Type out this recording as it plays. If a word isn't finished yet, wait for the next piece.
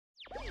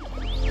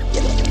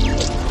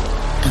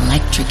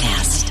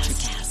Electrocast.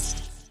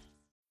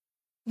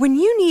 When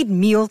you need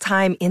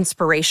mealtime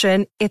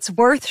inspiration, it's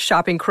worth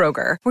shopping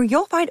Kroger, where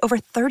you'll find over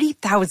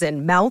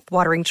 30,000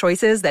 mouth-watering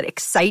choices that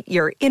excite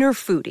your inner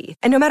foodie.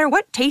 And no matter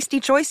what tasty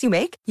choice you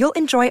make, you'll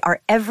enjoy our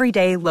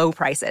everyday low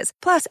prices,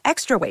 plus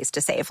extra ways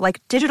to save,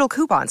 like digital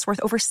coupons worth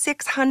over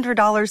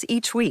 $600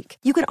 each week.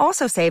 You can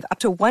also save up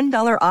to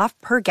 $1 off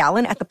per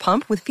gallon at the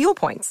pump with fuel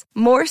points.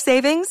 More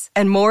savings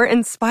and more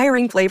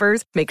inspiring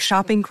flavors make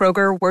shopping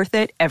Kroger worth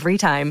it every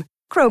time.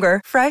 Kroger,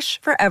 fresh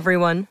for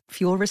everyone.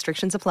 Fuel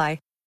restrictions apply.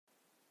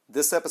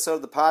 This episode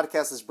of the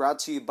podcast is brought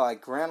to you by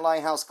Grand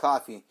Lighthouse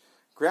Coffee.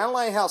 Grand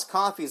Lighthouse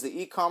Coffee is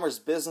the e-commerce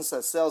business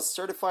that sells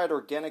certified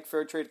organic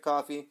fair trade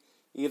coffee,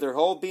 either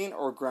whole bean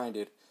or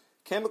grinded.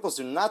 Chemicals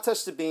do not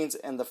touch the beans,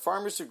 and the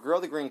farmers who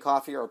grow the green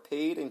coffee are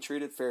paid and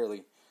treated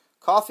fairly.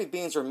 Coffee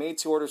beans are made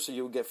to order, so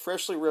you will get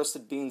freshly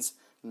roasted beans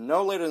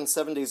no later than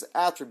 7 days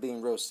after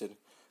being roasted.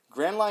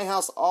 Grand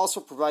Lighthouse also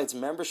provides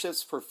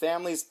memberships for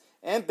families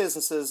and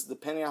businesses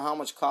depending on how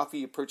much coffee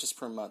you purchase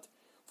per month.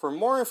 For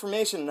more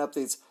information and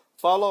updates,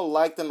 follow,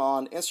 like them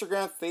on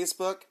Instagram,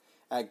 Facebook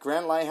at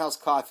Grand Lighthouse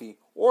Coffee,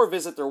 or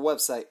visit their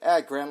website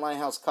at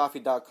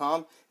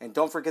grandlighthousecoffee.com, and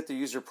don't forget to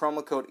use your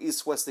promo code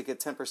EastWest to get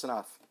 10%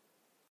 off.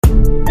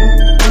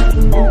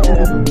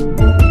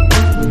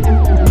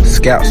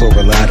 Scouts are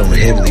relied on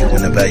heavily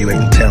when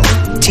evaluating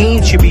talent.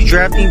 Teams should be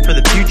drafting for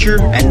the future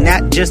and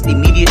not just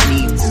immediate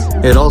needs.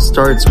 It all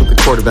starts with the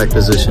quarterback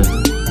position.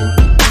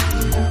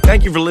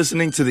 Thank you for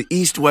listening to the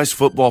East West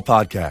Football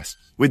Podcast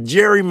with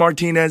Jerry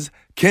Martinez,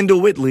 Kendall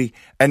Whitley,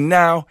 and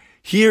now,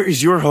 here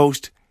is your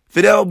host,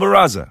 Fidel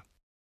Barraza.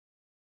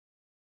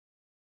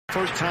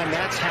 First time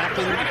that's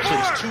happened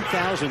since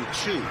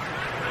 2002.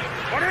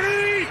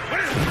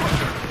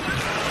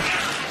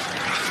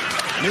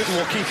 Newton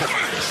will keep it.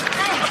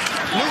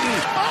 Newton,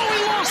 oh,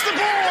 he lost the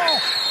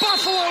ball!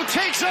 Buffalo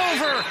takes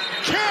over!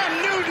 Cam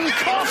Newton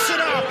coughs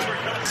it up!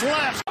 It's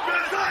left.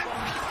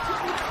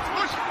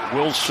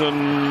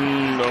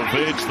 Wilson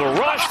evades the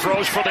rush,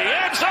 throws for the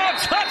end zone,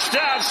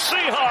 touchdown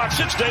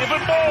Seahawks, it's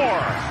David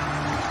Moore.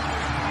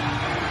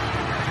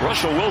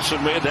 Russell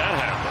Wilson made that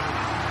happen.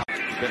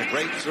 Been a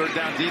great third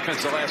down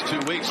defense the last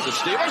 2 weeks. The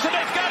Steelers, and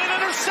they've got an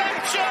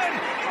interception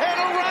and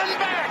a run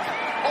back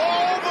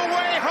all the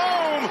way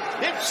home.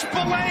 It's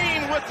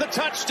Spillane with the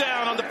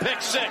touchdown on the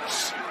pick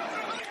six.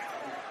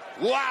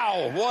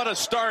 Wow, what a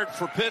start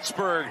for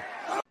Pittsburgh.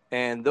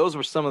 And those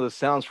were some of the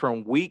sounds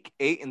from Week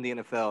 8 in the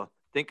NFL.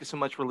 Thank you so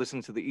much for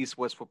listening to the East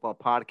West Football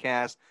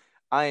Podcast.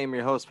 I am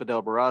your host,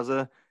 Fidel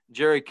Barraza.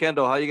 Jerry,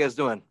 Kendall, how you guys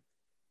doing?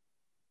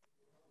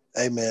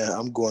 Hey, man,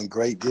 I'm going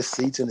great. This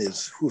season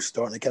is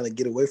starting to kind of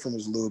get away from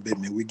us a little bit,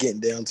 man. We're getting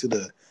down to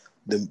the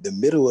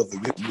middle of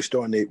it. We're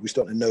starting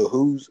to know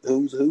who's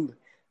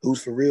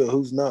for real,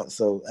 who's not.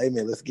 So, hey,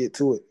 man, let's get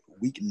to it.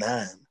 Week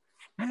 9.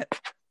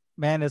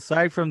 Man,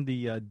 aside from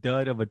the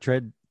dud of a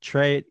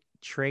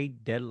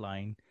trade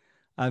deadline,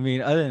 I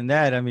mean, other than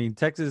that, I mean,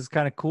 Texas is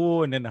kind of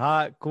cool and then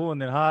hot, cool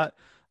and then hot.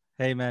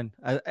 Hey, man,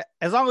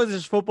 as long as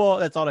there's football,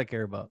 that's all I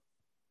care about.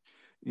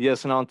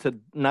 Yes, and on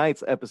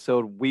tonight's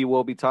episode, we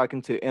will be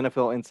talking to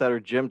NFL insider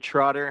Jim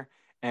Trotter,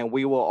 and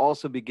we will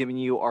also be giving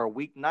you our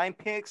Week 9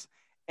 picks,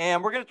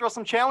 and we're going to throw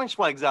some challenge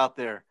flags out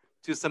there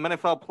to some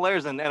NFL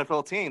players and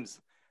NFL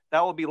teams.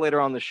 That will be later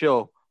on the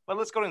show. But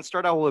let's go ahead and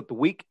start out with the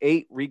Week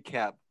 8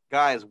 recap.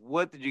 Guys,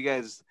 what did you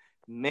guys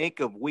make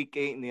of Week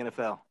 8 in the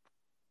NFL?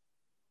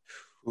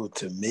 Well,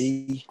 to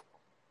me,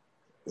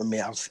 I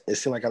mean, it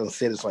seems like I've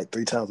said this like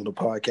 3 times on the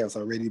podcast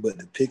already, but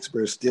the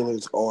Pittsburgh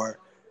Steelers are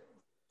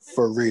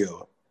for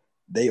real.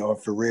 They are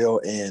for real,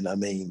 and I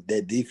mean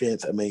that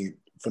defense. I mean,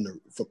 from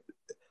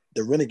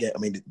the Renegade. I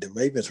mean, the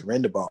Ravens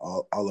ran the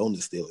ball all on the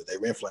Steelers. They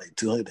ran for like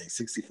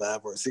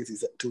 265 or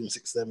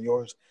 267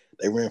 yards.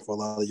 They ran for a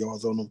lot of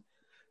yards on them.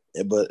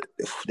 But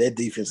that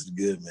defense is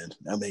good, man.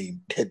 I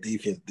mean, that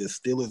defense. The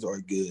Steelers are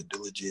good.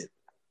 They're legit.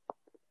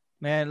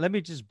 Man, let me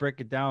just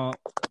break it down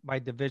by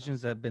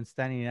divisions that have been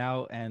standing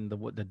out and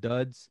the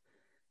duds.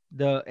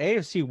 The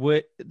AFC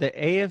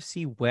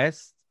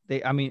West,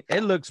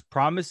 it looks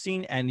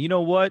promising. And you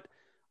know what?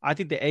 I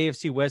think the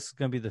AFC West is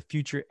going to be the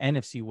future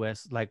NFC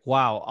West. Like,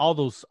 wow,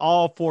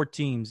 all 4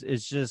 teams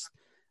is just,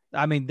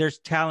 I mean, there's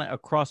talent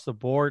across the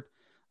board.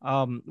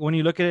 When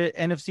you look at it,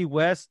 NFC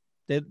West,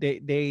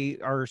 they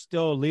are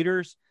still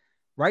leaders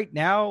right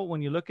now.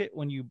 When you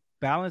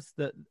balance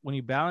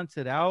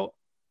it out,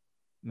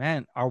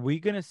 man, are we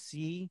going to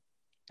see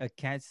a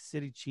Kansas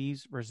City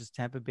Chiefs versus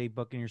Tampa Bay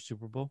Buccaneers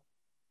Super Bowl?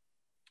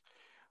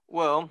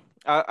 Well,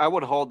 I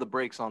would hold the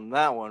brakes on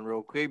that one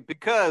real quick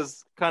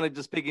because kind of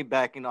just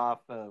piggybacking off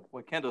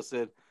what Kendall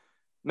said,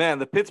 man,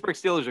 the Pittsburgh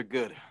Steelers are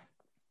good.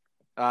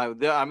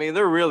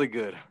 They're really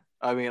good.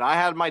 I mean, I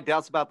had my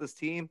doubts about this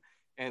team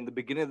in the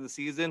beginning of the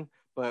season,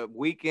 but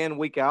week in,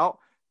 week out,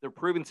 they're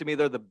proving to me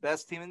they're the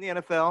best team in the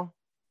NFL.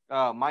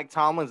 Mike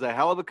Tomlin's a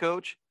hell of a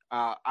coach.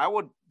 I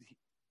would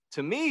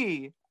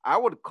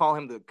call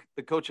him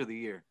the coach of the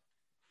year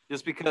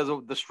just because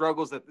of the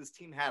struggles that this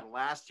team had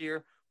last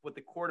year with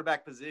the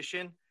quarterback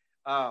position.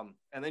 And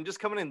then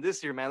just coming in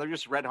this year, man, they're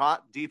just red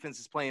hot. Defense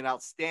is playing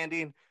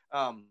outstanding.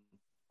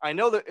 I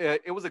know that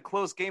it was a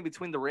close game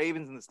between the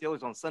Ravens and the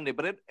Steelers on Sunday,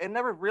 but it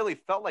never really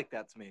felt like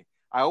that to me.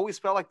 I always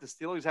felt like the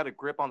Steelers had a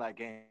grip on that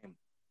game.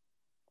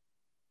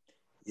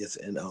 Yes,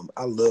 and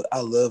I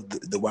love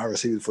the wide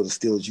receivers for the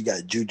Steelers. You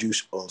got Juju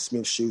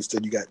Smith-Schuster,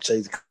 you got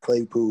Chase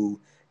Claypool,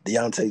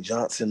 Deontay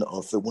Johnson,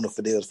 one of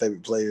Fidel's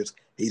favorite players.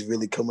 He's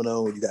really coming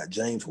on. You got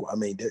James. I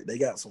mean, they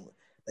got some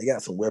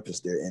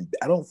weapons there, and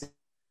I don't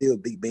feel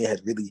Big Ben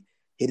has really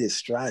hit his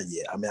stride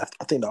yet. I mean,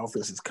 I think the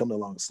offense is coming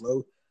along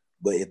slow,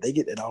 but if they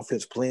get that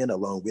offense playing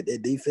along with their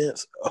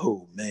defense,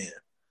 oh man.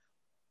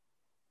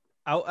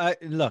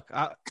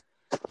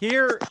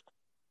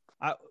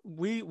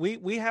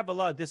 We have a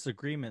lot of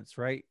disagreements,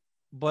 right?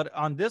 But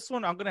on this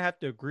one, I'm gonna have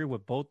to agree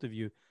with both of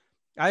you.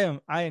 I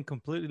am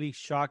completely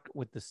shocked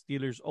with the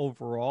Steelers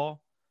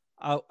overall.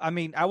 I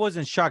mean, I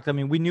wasn't shocked. I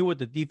mean, we knew what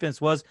the defense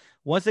was.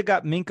 Once they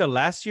got Minka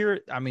last year,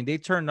 I mean,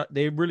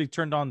 they really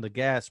turned on the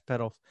gas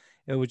pedals.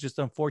 It was just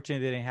unfortunate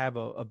they didn't have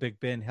a Big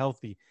Ben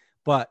healthy.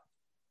 But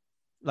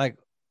like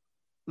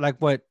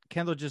what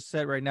Kendall just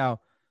said right now,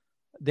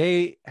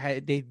 they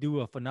do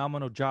a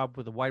phenomenal job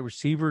with the wide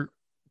receiver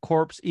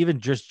corps,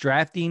 even just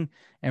drafting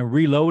and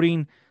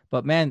reloading.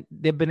 But man,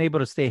 they've been able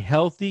to stay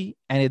healthy,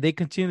 and if they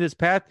continue this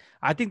path,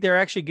 I think they're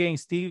actually getting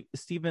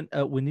Steven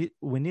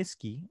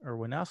Winowski,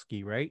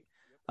 right?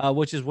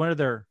 Which is one of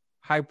their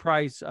high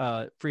price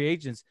free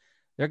agents.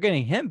 They're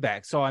getting him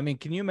back. So I mean,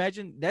 can you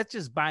imagine? That's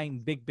just buying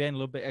Big Ben a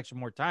little bit extra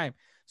more time.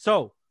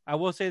 So I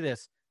will say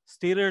this: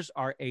 Steelers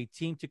are a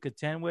team to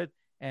contend with,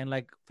 and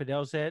like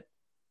Fidel said,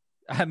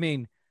 I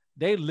mean,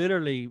 they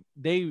literally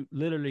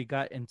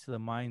got into the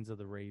minds of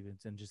the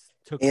Ravens and just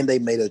took. And they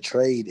made a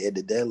trade at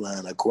the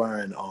deadline,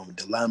 acquiring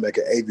the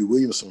linebacker Avery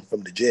Williamson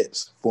from the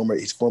Jets.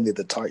 He's formerly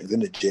the Titans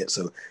and the Jets,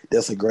 so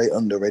that's a great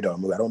under the radar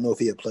move. I don't know if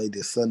he had played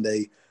this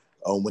Sunday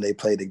when they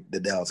played the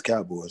Dallas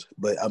Cowboys,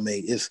 but I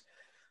mean,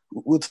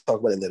 we'll talk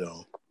about it later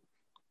on.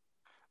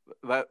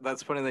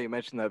 That's funny that you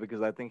mentioned that,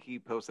 because I think he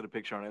posted a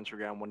picture on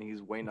Instagram when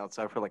he's waiting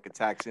outside for like a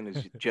taxi in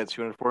his Jets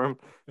uniform.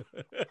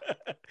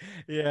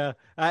 Yeah,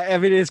 I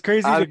mean, it's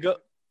crazy to go.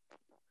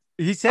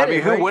 He said, I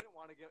mean, who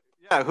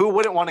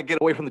wouldn't want to get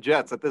away from the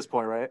Jets at this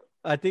point, right?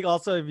 I think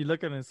also, if you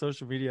look at his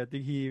social media, I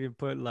think he even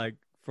put like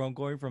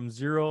from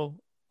zero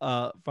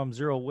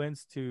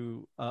wins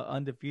to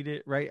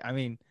undefeated, right? I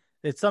mean,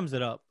 it sums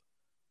it up.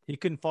 He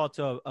couldn't fall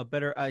to a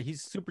better.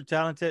 He's super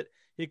talented.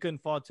 He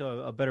couldn't fall to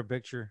a better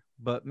picture.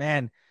 But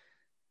man,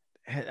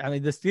 I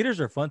mean, the Steelers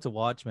are fun to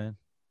watch, man.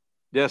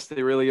 Yes,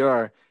 they really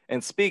are.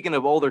 And speaking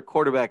of older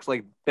quarterbacks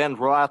like Ben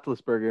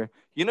Roethlisberger,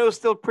 you know,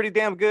 still pretty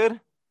damn good.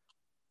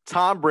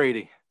 Tom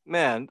Brady,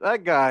 man,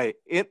 that guy,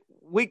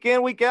 week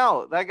in, week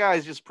out, that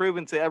guy's just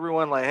proven to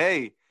everyone, like,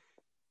 hey,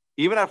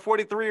 even at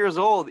 43 years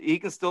old, he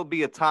can still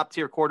be a top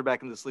tier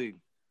quarterback in this league.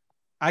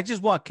 I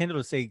just want Kendall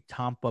to say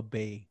Tampa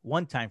Bay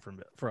one time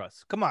for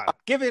us. Come on,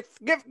 give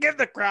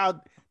the crowd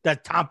the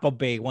Tampa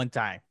Bay one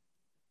time.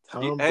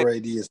 Tom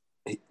Brady's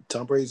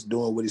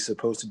doing what he's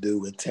supposed to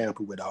do in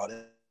Tampa with all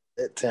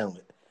that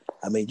talent.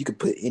 I mean, you could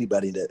put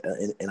anybody in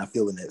that, and I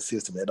feel in that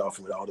system, that offense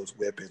with all those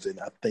weapons, and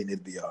I think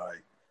they'd be all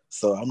right.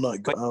 So I'm not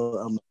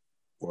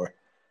for.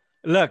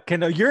 Look,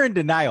 Kendall, you're in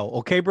denial,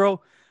 okay, bro?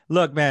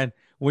 Look, man,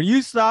 when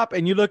you stop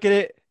and you look at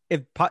it,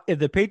 if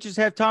the Patriots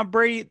have Tom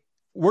Brady,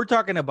 we're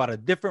talking about a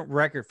different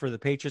record for the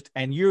Patriots,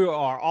 and you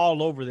are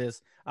all over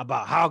this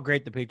about how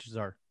great the Patriots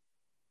are.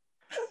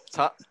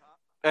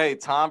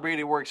 Tom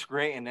Brady works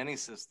great in any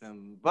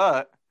system,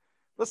 but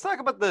let's talk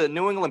about the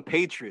New England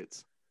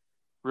Patriots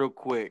real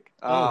quick.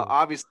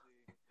 Obviously,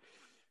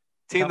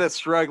 team that's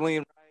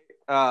struggling.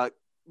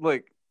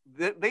 Look,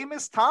 they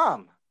miss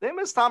Tom. They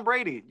miss Tom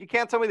Brady. You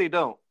can't tell me they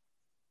don't.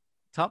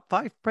 Top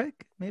 5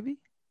 pick, maybe?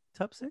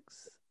 Top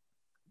 6?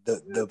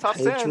 The top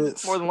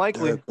Patriots, 10, more than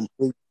likely.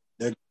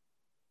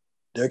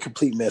 They're a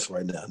complete mess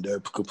right now. They're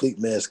a complete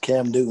mess.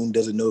 Cam Newton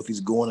doesn't know if he's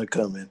going or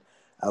coming.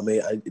 I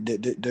mean,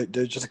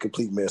 they're just a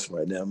complete mess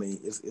right now. I mean,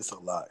 it's a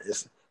lot.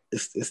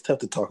 It's tough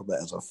to talk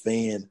about as a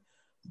fan,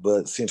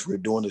 but since we're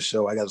doing the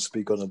show, I got to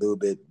speak on it a little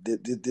bit.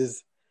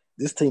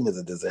 This team is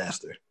a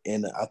disaster,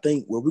 and I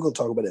think we're going to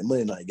talk about that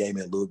Monday night game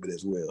in a little bit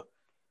as well.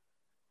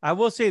 I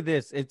will say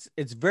this: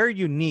 it's very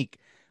unique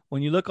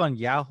when you look on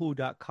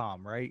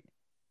Yahoo.com, right?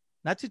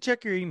 Not to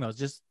check your emails,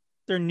 just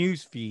their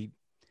news feed.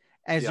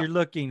 As you're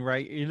looking,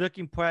 right? You're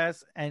looking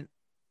past, and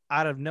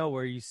out of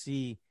nowhere, you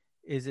see,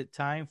 is it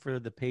time for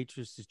the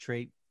Patriots to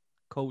trade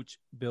Coach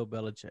Bill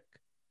Belichick?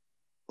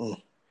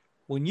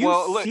 When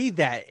you see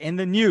that in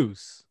the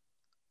news,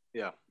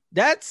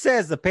 that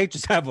says the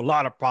Patriots have a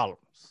lot of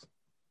problems.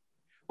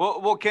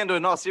 Well,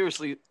 Kendall, no,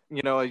 seriously,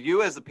 you know,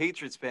 you as a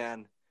Patriots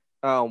fan,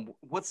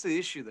 what's the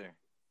issue there?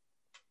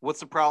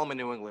 What's the problem in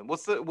New England?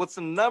 What's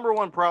the number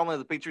one problem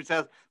that the Patriots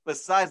have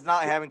besides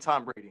not having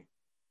Tom Brady?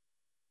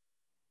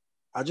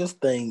 I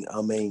just think,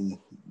 I mean,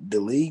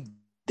 the league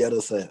dealt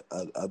us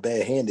a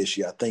bad hand this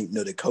year. I think,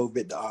 the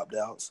COVID, the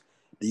opt-outs.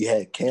 You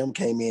had Cam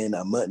came in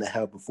a month and a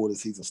half before the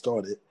season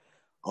started.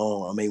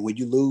 I mean, when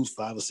you lose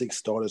 5 or 6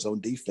 starters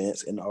on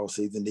defense in the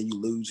offseason, then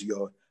you lose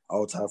your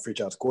all-time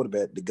franchise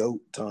quarterback, the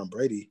GOAT, Tom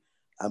Brady.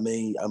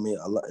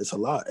 a lot, it's a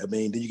lot. I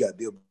mean, then you got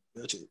Bill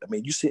Belichick. I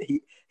mean, you said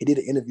he did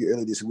an interview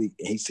earlier this week,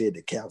 and he said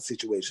the cap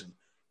situation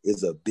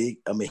is a big.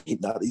 I mean,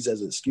 not he's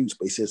as an excuse,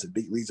 but he says a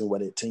big reason why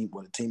the team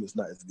is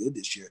not as good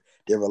this year.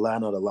 They're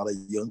relying on a lot of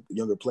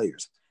younger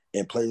players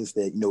and players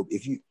that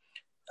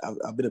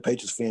I've been a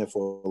Patriots fan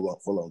for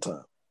a long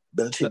time.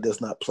 Belichick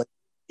does not play.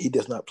 He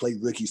does not play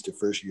rookies the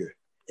first year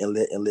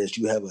unless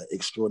you have an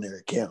extraordinary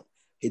account.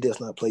 He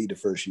does not play the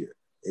first year.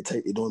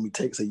 It normally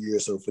takes a year or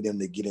so for them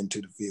to get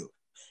into the field.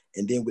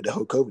 And then with the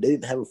whole COVID, they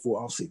didn't have a full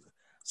offseason.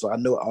 So I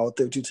know all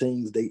 32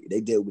 teams,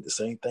 they dealt with the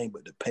same thing,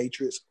 but the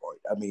Patriots,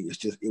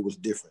 it was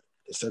different.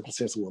 The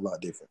circumstances were a lot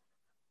different.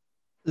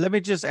 Let me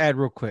just add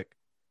real quick.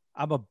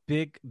 I'm a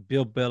big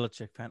Bill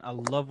Belichick fan. I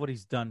love what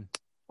he's done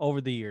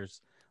over the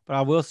years. But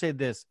I will say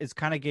this, it's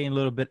kind of getting a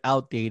little bit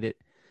outdated.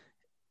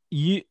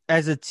 You,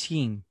 as a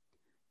team,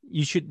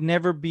 you should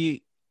never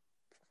be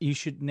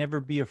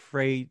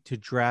afraid to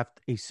draft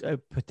a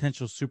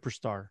potential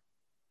superstar,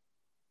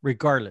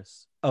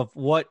 regardless of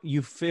what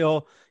you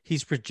feel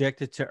he's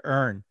projected to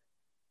earn,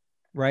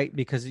 right?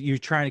 Because you're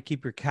trying to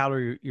keep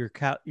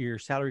your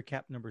salary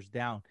cap numbers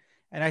down.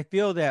 And I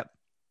feel that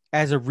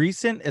as of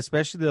recent,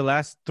 especially the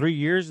last 3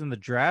 years in the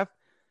draft,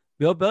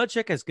 Bill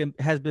Belichick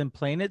has been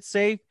playing it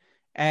safe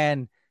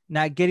and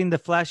not getting the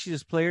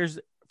flashiest players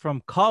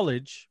from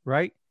college,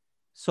 right?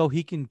 So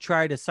he can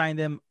try to sign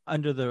them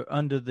under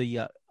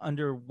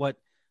what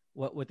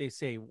they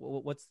say.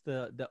 What's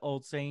the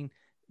old saying?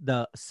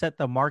 Set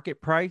the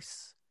market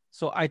price.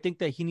 So I think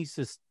that he needs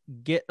to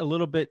get a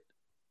little bit,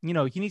 he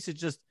needs to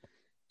just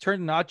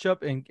turn the notch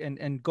up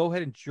and go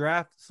ahead and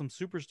draft some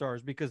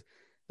superstars, because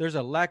there's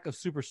a lack of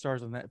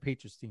superstars on that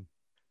Patriots team.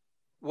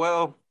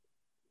 Well,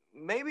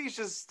 maybe it's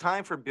just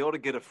time for Bill to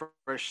get a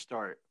fresh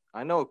start.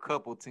 I know a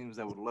couple teams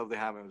that would love to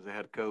have him as a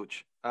head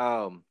coach.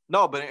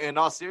 No, but in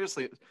all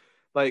seriously,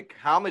 like,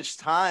 how much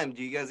time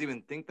do you guys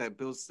even think that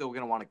Bill's still going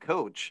to want to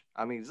coach?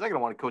 I mean, he's not going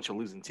to want to coach a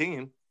losing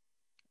team.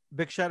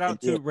 Big shout out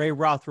to Ray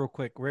Roth real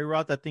quick. Ray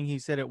Roth, I think he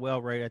said it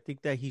well, Ray. I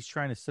think that he's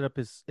trying to set up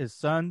his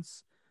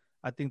sons.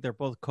 I think they're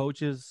both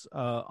coaches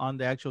on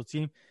the actual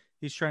team.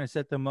 He's trying to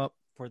set them up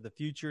for the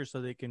future so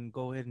they can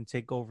go ahead and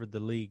take over the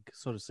league,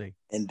 so to say.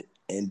 And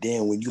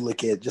then when you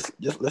look at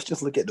let's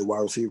just look at the wide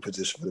receiver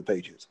position for the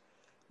Patriots.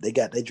 They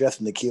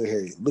drafted N'Keal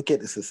Harry. Look at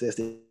the success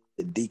that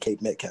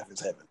DK Metcalf is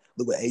having.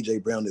 Look what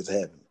AJ Brown is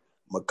having.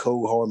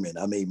 McCole Harmon.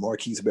 I mean,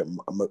 Marquise.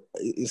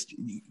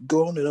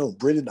 Go on and on.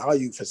 Brendan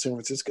Ayuk for San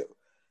Francisco.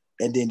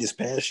 And then this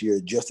past year,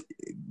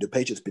 the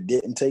Patriots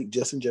didn't take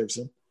Justin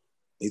Jefferson.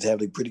 He's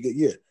having a pretty good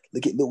year.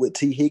 Look what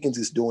T. Higgins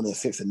is doing in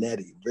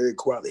Cincinnati. Very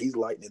quietly, he's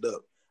lighting it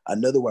up.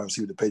 Another wide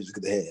receiver the Patriots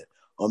could have had.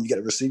 You got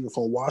a receiver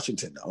from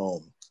Washington.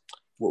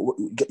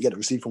 You got a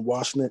receiver from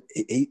Washington.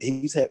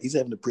 He's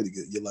having a pretty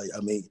good year. Like,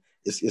 I mean,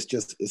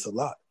 it's a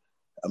lot.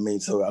 I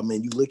mean,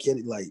 you look at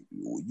it like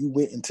you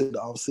went into the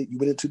offseason,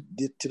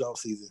 the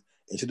offseason,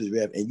 into the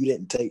draft, and you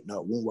didn't take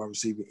not one wide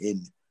receiver,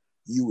 and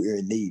you were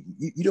in need.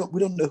 We don't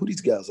know who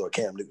these guys are.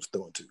 Cam Newton's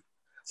throwing to.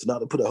 So not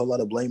to put a whole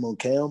lot of blame on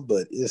Cam,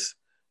 but it's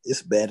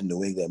bad in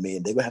New England,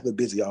 man. They're gonna have a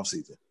busy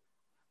offseason,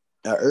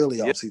 early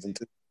offseason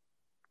too.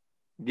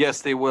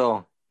 Yes, they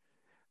will.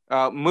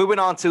 Moving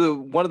on to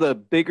one of the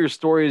bigger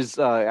stories.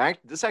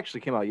 This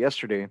actually came out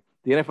yesterday.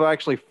 The NFL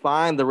actually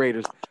fined the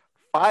Raiders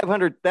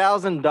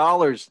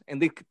 $500,000,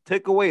 and they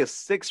took away a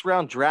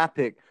 6th-round draft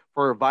pick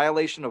for a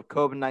violation of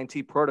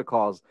COVID-19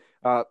 protocols.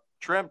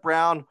 Trent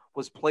Brown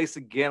was placed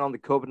again on the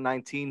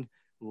COVID-19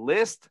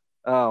 list.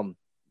 Man,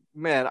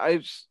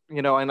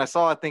 and I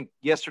saw, I think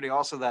yesterday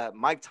also, that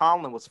Mike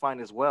Tomlin was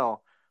fined as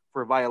well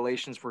for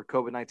violations for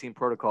COVID-19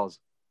 protocols.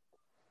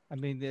 I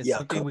mean, it's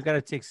something we got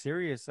to take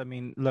serious. I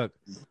mean, look,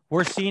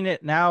 we're seeing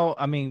it now.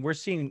 I mean, we're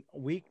seeing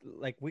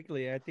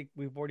weekly. I think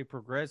we've already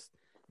progressed.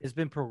 It's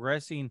been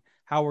progressing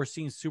how we're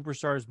seeing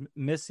superstars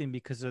missing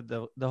because of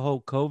the whole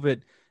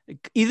COVID.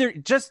 Either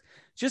just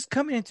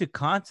coming into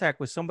contact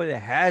with somebody that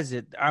has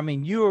it. I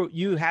mean,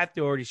 you have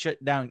to already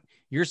shut down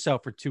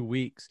yourself for 2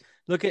 weeks.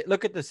 Look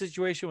at the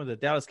situation with the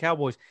Dallas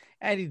Cowboys.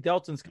 Andy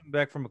Dalton's coming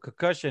back from a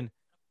concussion,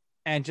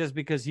 and just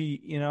because he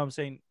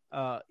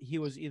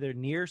was either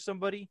near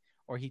somebody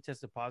or he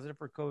tested positive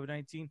for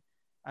COVID-19.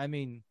 I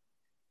mean,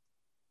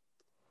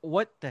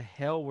 what the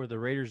hell were the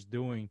Raiders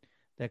doing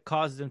that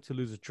caused them to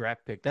lose a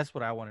draft pick? That's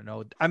what I want to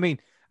know. I mean,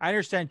 I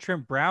understand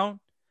Trent Brown,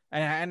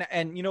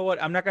 and you know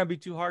what? I'm not going to be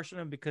too harsh on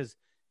him because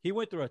he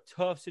went through a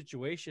tough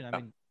situation. I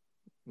mean,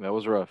 that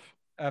was rough.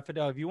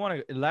 Fidel, if you want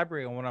to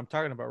elaborate on what I'm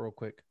talking about real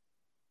quick.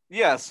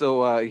 Yeah,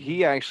 so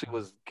he actually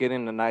was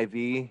getting an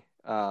IV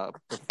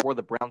before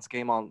the Browns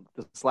game on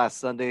this last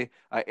Sunday.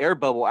 Air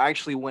bubble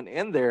actually went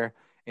in there,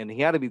 and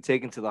he had to be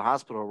taken to the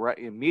hospital right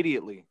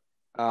immediately.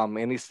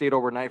 And he stayed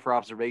overnight for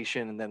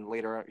observation, and then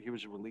later he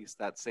was released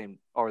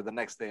the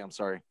next day. I'm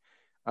sorry.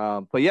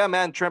 But yeah,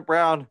 man, Trent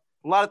Brown,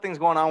 a lot of things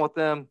going on with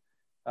them.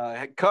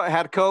 Had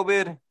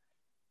COVID,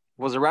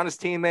 was around his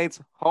teammates.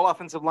 Whole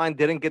offensive line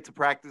didn't get to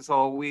practice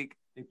all week.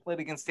 They played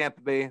against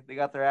Tampa Bay. They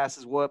got their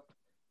asses whooped.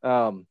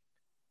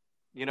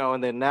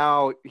 And then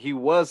now he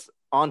was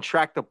on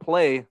track to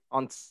play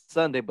on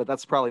Sunday, but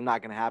that's probably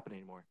not going to happen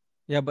anymore.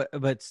 Yeah,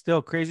 but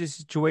still crazy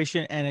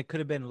situation, and it could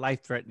have been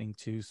life-threatening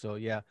too. So,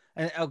 yeah.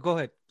 And go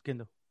ahead,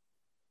 Kendall.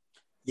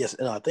 Yes,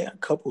 and I think a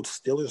couple of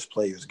Steelers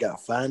players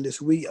got fined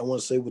this week. I want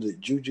to say with it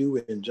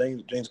Juju and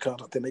James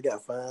Conner. I think they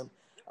got fined.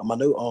 I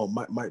know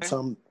Mike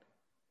Tom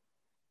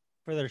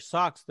for their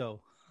socks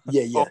though.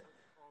 Yeah. Oh,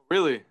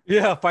 really?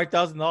 Yeah,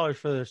 $5,000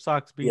 for their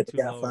socks being too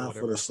they got low fined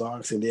for the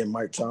socks, and then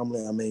Mike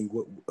Tomlin. I mean,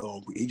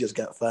 he just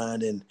got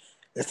fined, and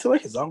it feels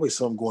like there's always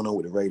something going on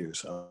with the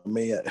Raiders. I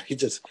mean, it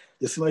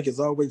seems like it's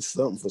always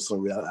something for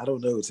some reason. I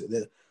don't know.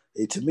 To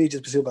me, it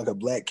just seems like a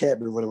black cat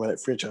been running around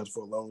that franchise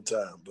for a long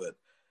time, but.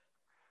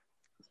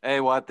 Hey,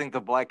 well, I think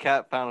the black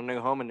cat found a new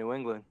home in New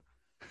England.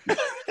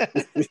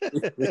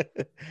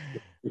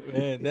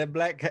 Man,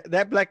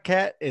 that black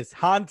cat is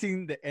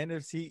haunting the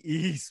NFC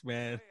East,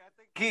 man.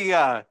 Hey,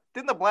 I think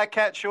didn't the black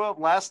cat show up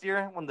last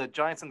year when the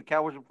Giants and the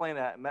Cowboys were playing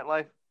at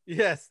MetLife?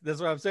 Yes, that's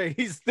what I'm saying.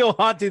 He's still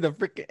haunting the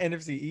freaking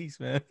NFC East,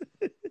 man.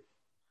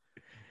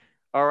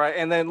 All right,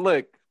 and then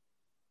look,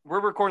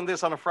 we're recording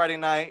this on a Friday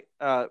night.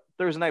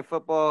 Thursday night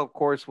football, of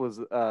course, was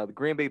the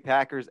Green Bay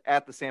Packers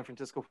at the San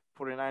Francisco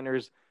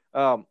 49ers.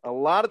 A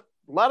lot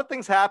of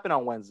things happened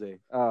on Wednesday.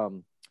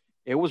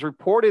 It was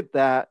reported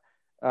that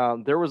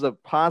there was a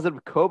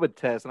positive COVID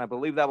test, and I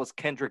believe that was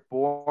Kendrick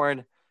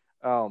Bourne,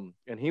 and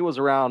he was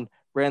around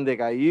Brandon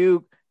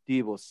Ayuk,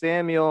 Deebo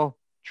Samuel,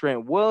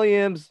 Trent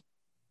Williams.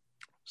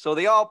 So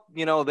they all,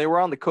 they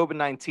were on the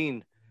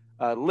COVID-19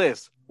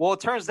 list. Well, it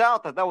turns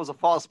out that was a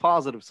false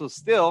positive. So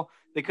still,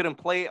 they couldn't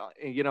play,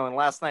 in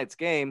last night's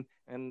game.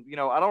 And,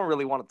 I don't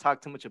really want to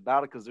talk too much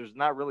about it because there's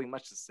not really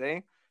much to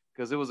say.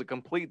 Because it was a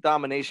complete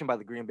domination by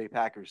the Green Bay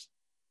Packers.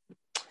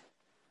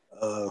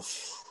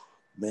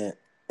 Man,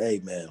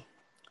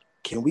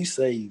 can we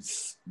say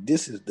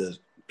this is the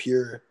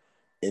pure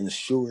and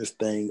surest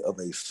thing of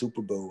a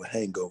Super Bowl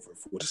hangover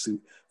for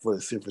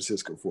the San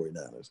Francisco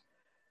 49ers?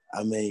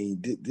 I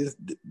mean,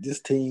 this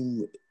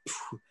team.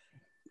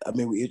 I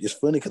mean, it's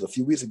funny because a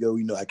few weeks ago,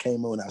 I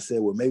came on and I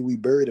said, well, maybe we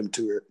buried them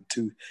too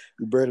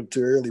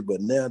early, but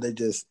now they're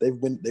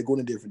going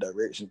in different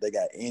directions. They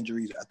got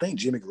injuries. I think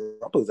Jimmy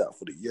Garoppolo's out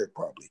for the year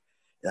probably,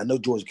 and I know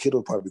George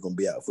Kittle probably going to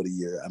be out for the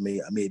year. I mean,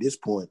 at this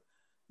point,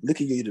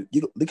 look at your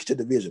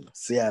division: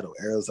 Seattle,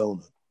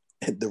 Arizona,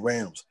 and the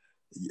Rams.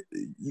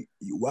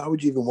 Why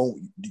would you even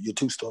want your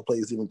two star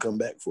players to even come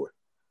back for?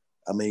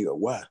 I mean,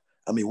 why?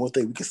 I mean, one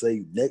thing we could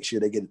say next year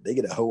they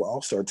get a whole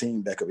all-star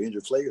team back of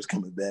injured players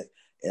coming back.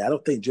 And I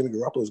don't think Jimmy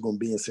Garoppolo is going to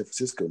be in San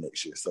Francisco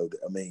next year. So,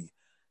 I mean,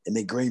 and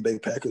then Green Bay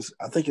Packers,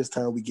 I think it's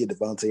time we give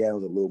Devontae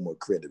Adams a little more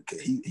credit because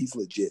he's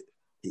legit.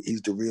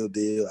 He's the real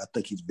deal. I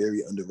think he's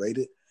very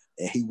underrated.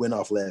 And he went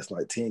off last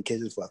night, 10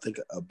 catches for, I think,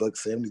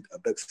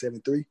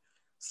 $173.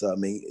 So, I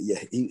mean,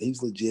 yeah,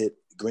 he's legit.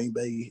 Green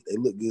Bay, they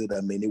look good.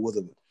 I mean, it was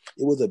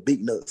a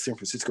beaten up San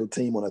Francisco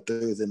team on a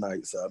Thursday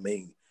night. So, I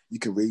mean, you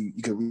can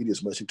read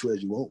as much into it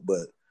as you want,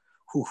 but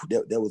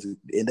that was,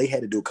 and they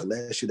had to do it because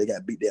last year they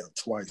got beat down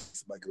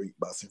twice by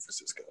San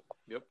Francisco.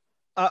 Yep.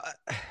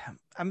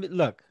 I mean,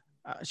 look,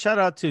 shout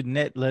out to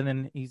Ned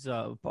Lennon. He's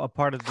a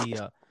part of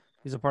the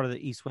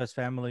East West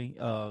family.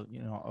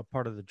 A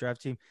part of the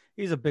draft team.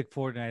 He's a big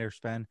 49ers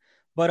fan.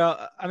 But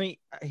I mean,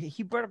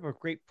 he brought up a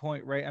great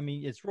point, right? I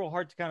mean, it's real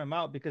hard to count him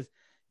out because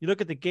you look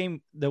at the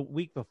game the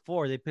week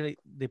before they played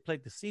the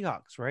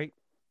Seahawks, right?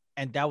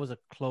 And that was a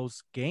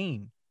close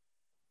game.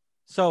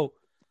 So,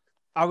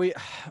 are we?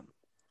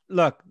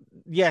 Look,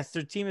 yes,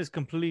 their team is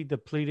completely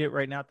depleted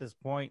right now at this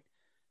point.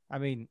 I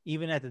mean,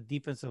 even at the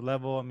defensive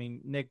level, I mean,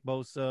 Nick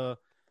Bosa,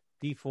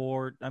 D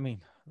Ford, I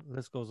mean,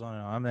 this goes on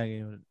and on. I'm not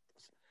even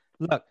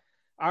look.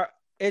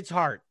 It's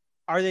hard.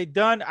 Are they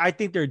done? I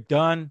think they're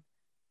done.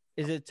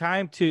 Is it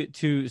time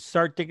to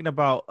start thinking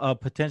about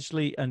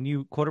potentially a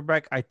new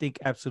quarterback? I think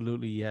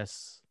absolutely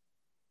yes.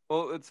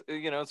 Well, it's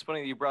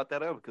funny that you brought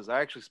that up because I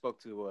actually spoke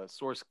to a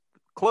source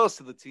close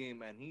to the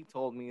team, and he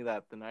told me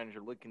that the Niners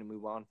are looking to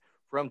move on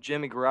from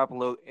Jimmy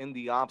Garoppolo in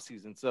the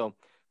offseason. So a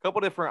couple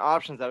different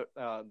options that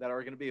are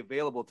going to be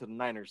available to the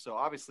Niners. So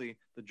obviously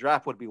the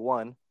draft would be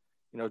one,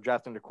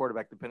 drafting their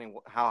quarterback depending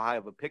how high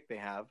of a pick they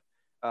have.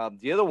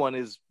 The other one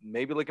is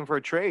maybe looking for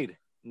a trade.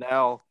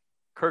 Now,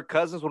 Kirk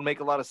Cousins would make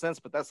a lot of sense,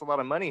 but that's a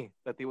lot of money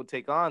that they would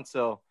take on.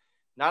 So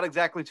not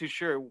exactly too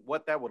sure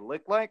what that would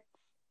look like.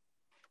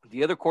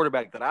 The other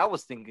quarterback that I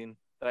was thinking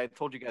that I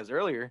told you guys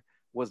earlier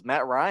was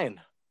Matt Ryan.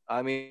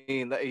 I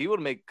mean, he would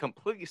make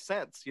complete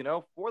sense,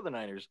 for the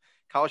Niners.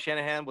 Kyle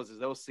Shanahan was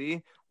his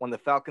OC when the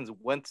Falcons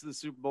went to the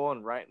Super Bowl,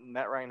 and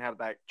Matt Ryan had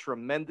that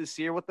tremendous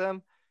year with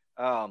them.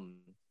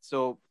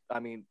 So, I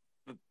mean,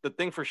 the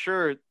thing for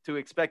sure to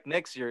expect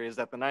next year is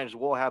that the Niners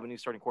will have a new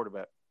starting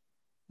quarterback.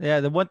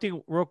 Yeah, the one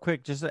thing real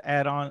quick, just to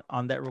add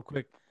on that real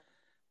quick,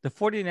 the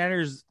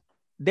 49ers,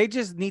 they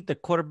just need the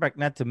quarterback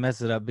not to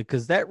mess it up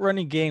because that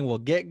running game will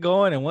get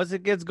going, and once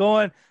it gets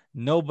going,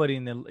 nobody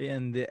in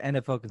the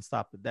NFL can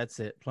stop it. That's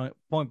it,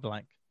 point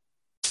blank.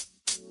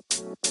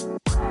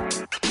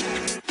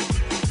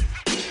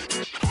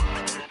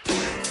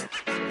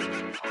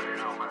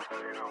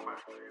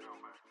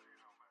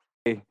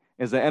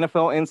 is an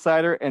NFL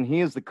insider, and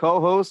he is the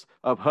co-host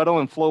of Huddle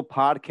and Flow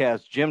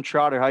podcast. Jim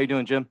Trotter, how you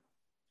doing, Jim?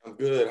 I'm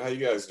good. How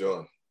you guys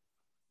doing?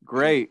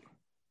 Great.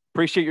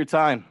 Appreciate your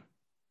time.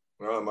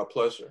 My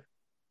pleasure.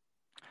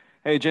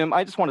 Hey, Jim,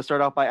 I just want to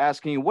start off by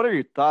asking you, what are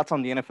your thoughts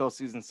on the NFL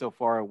season so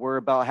far? We're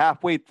about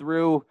halfway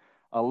through.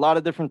 A lot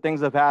of different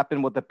things have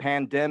happened with the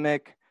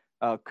pandemic,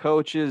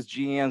 coaches,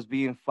 GMs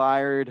being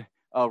fired,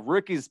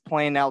 rookies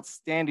playing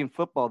outstanding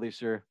football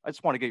this year. I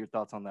just want to get your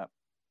thoughts on that.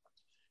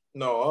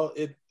 No,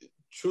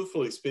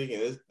 truthfully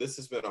speaking, this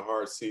has been a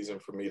hard season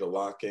for me to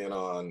lock in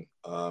on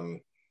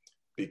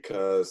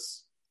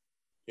because,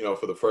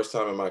 for the first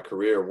time in my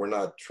career, we're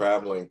not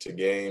traveling to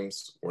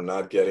games. We're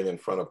not getting in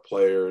front of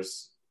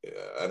players.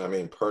 And I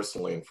mean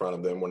personally in front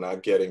of them. We're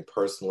not getting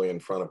personally in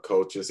front of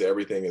coaches.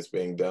 Everything is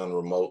being done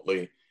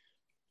remotely.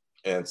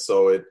 And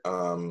so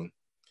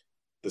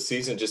the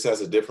season just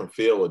has a different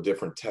feel, a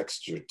different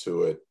texture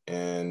to it.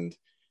 And,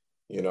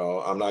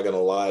 I'm not going to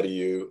lie to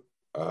you.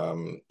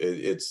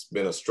 It's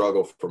been a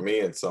struggle for me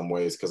in some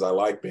ways because I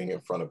like being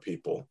in front of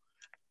people.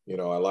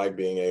 I like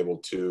being able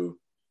to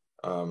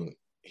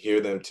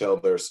hear them tell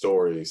their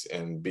stories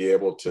and be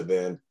able to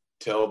then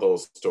tell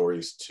those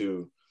stories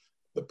to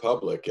the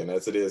public. And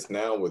as it is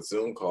now with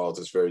Zoom calls,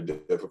 it's very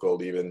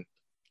difficult even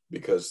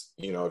because,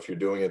 if you're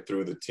doing it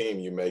through the team,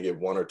 you may get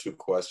one or two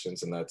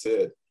questions and that's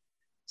it.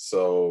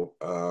 So,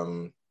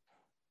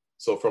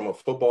 so from a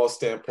football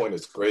standpoint,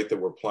 it's great that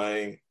we're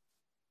playing,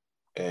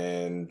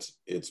 and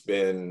it's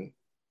been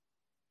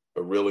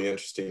a really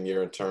interesting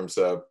year in terms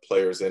of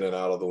players in and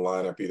out of the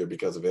lineup, either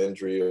because of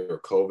injury or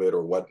COVID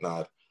or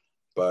whatnot.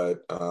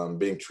 But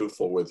being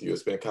truthful with you,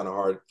 it's been kind of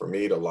hard for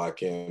me to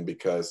lock in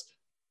because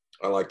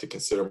I like to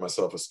consider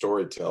myself a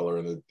storyteller,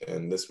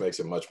 and this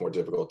makes it much more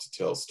difficult to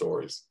tell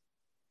stories.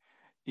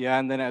 Yeah,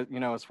 and then,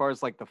 as far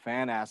as like the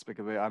fan aspect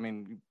of it, I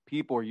mean,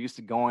 people are used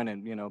to going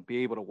and, be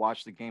able to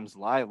watch the games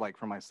live, like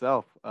for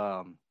myself.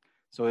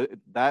 So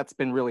that's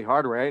been really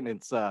hard, right? And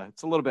it's a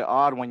little bit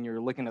odd when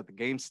you're looking at the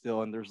game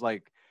still and there's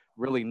like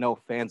really no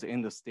fans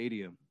in the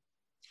stadium.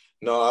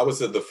 No, I was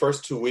the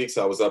first 2 weeks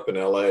I was up in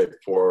LA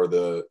for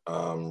the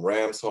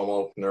Rams home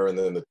opener and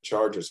then the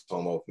Chargers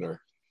home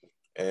opener.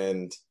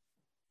 And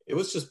it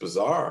was just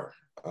bizarre.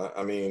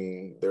 I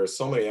mean, there are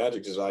so many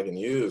adjectives I can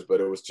use, but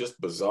it was just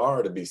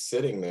bizarre to be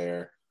sitting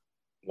there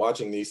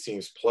watching these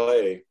teams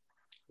play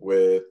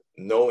with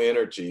no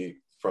energy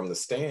from the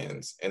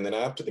stands. And then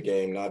after the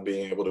game, not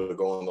being able to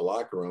go in the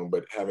locker room,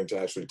 but having to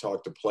actually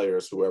talk to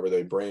players, whoever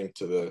they bring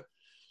to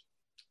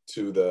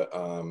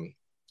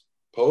the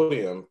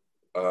podium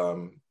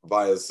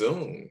via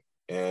Zoom.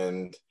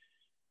 And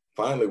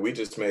finally, we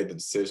just made the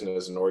decision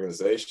as an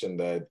organization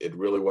that it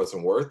really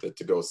wasn't worth it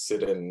to go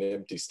sit in an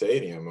empty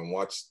stadium and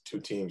watch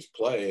two teams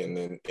play and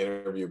then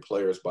interview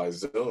players by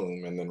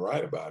Zoom and then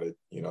write about it.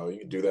 You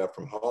can do that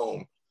from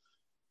home.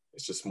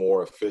 It's just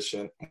more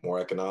efficient, more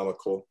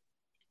economical,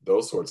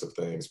 those sorts of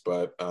things.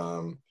 But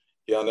I'll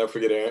never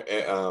forget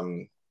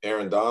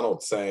Aaron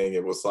Donald saying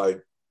it was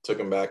like, took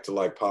him back to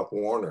like Pop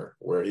Warner,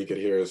 where he could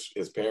hear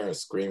his parents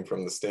scream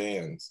from the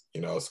stands,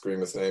 scream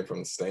his name from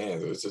the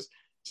stands. It was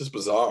just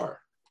bizarre.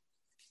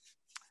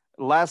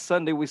 Last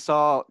Sunday, we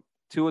saw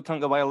Tua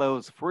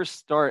Tagovailoa's first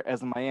start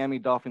as a Miami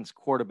Dolphins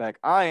quarterback.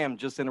 I am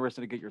just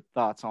interested to get your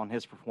thoughts on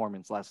his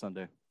performance last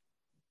Sunday.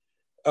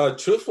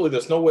 Truthfully,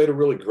 there's no way to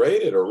really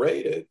grade it or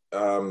rate it.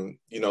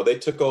 They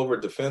took over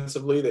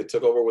defensively. They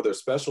took over with their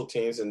special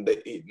teams, and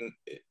they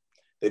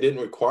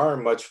didn't require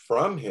much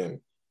from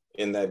him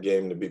in that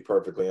game, to be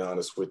perfectly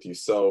honest with you.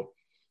 So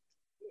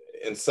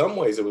in some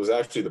ways, it was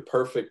actually the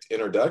perfect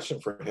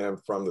introduction for him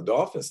from the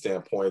Dolphins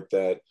standpoint,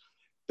 that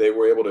they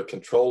were able to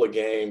control a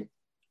game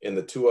in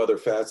the two other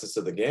facets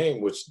of the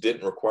game, which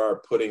didn't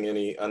require putting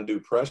any undue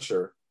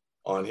pressure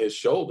on his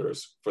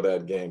shoulders for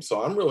that game.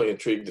 So I'm really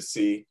intrigued to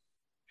see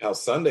how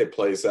Sunday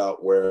plays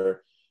out,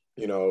 where,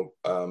 they'll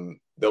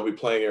be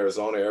playing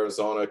Arizona.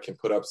 Arizona can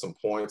put up some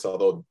points,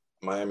 although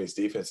Miami's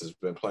defense has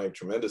been playing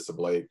tremendous of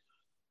late.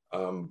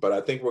 But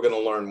I think we're going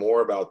to learn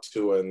more about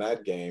Tua in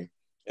that game.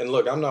 And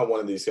look, I'm not one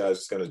of these guys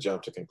who's going to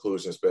jump to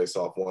conclusions based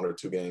off one or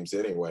two games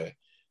anyway.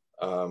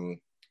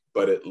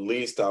 But at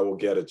least I will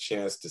get a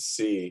chance to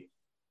see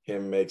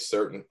him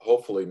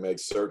hopefully make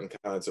certain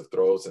kinds of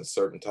throws in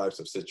certain types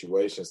of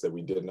situations that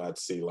we did not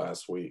see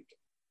last week.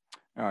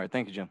 All right.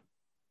 Thank you, Jim.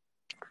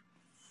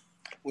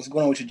 What's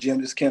going on with you,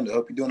 Jim? This is Kendall.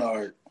 Hope you're doing all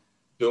right.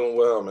 Doing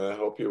well, man.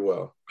 Hope you're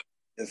well.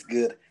 That's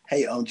good.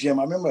 Hey, Jim,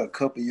 I remember a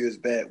couple years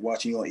back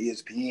watching you on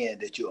ESPN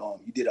that you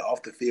did an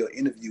off the field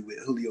interview with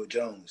Julio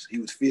Jones. He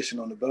was fishing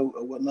on the boat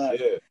or whatnot.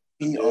 Yeah.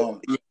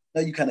 I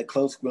know you kind of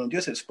close with him.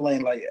 Just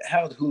explain, like,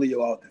 how's Julio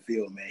off the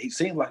field, man? He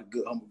seems like a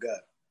good, humble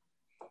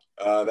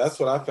guy. That's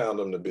what I found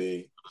him to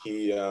be.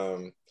 He,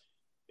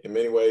 in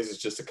many ways, is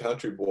just a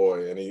country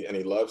boy, and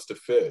he loves to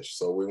fish.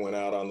 So we went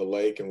out on the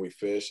lake and we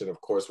fished, and of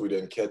course we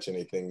didn't catch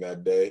anything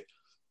that day.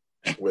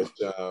 Which,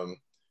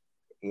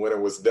 when it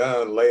was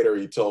done later,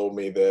 he told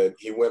me that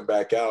he went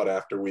back out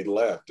after we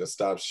left and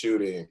stopped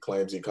shooting, and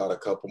claims he caught a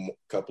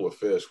couple of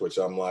fish. Which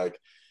I'm like,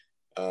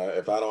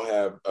 if I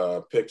don't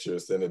have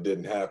pictures, then it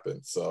didn't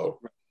happen. So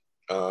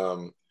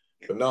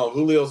But no,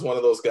 Julio's one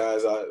of those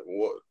guys.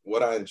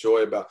 What I enjoy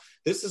about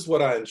this is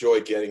what I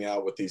enjoy getting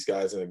out with these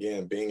guys, and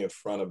again, being in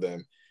front of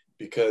them,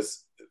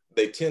 because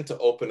they tend to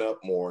open up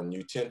more, and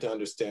you tend to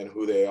understand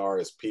who they are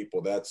as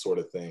people, that sort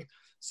of thing.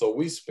 So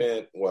we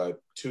spent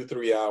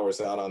 2-3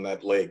 hours out on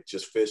that lake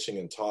just fishing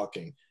and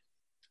talking,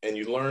 and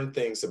you learn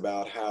things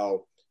about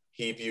how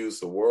he views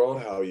the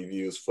world, how he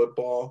views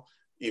football,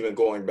 even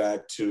going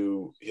back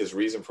to his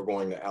reason for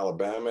going to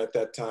Alabama at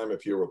that time,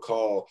 if you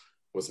recall,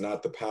 was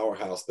not the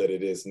powerhouse that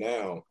it is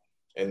now.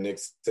 And Nick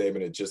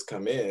Saban had just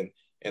come in.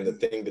 And the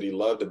thing that he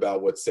loved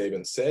about what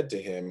Saban said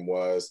to him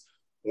was,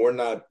 we're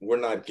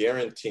not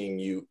guaranteeing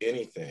you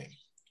anything.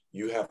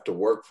 You have to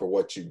work for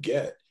what you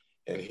get.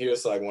 And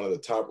here's like one of the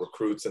top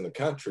recruits in the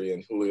country.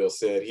 And Julio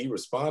said he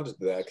responded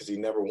to that because he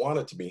never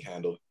wanted to be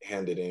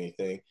handed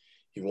anything.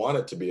 He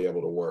wanted to be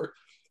able to work.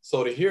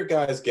 So to hear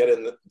guys get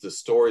in the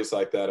stories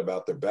like that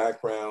about their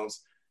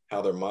backgrounds,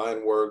 how their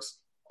mind works,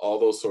 all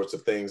those sorts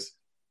of things,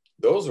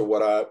 those are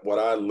what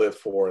I live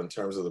for in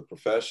terms of the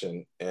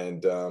profession.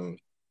 And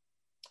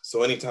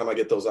so anytime I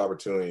get those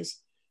opportunities,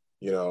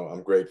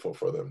 I'm grateful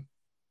for them.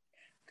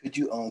 Could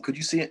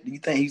you see it? Do you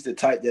think he's the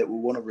type that would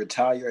want to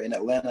retire in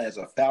Atlanta as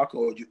a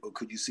Falcon, or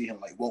could you see him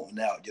like wanting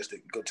out just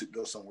to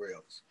go somewhere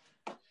else?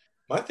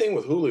 My thing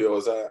with Julio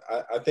is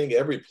I think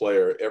every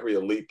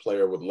elite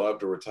player would love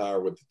to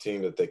retire with the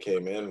team that they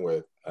came in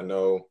with. I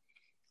know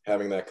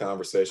having that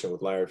conversation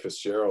with Larry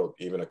Fitzgerald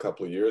even a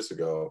couple of years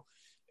ago,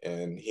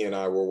 and he and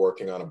I were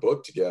working on a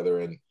book together,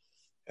 and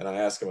I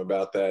asked him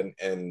about that.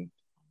 And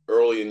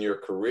early in your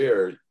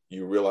career,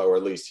 you realize, or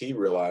at least he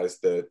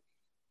realized, that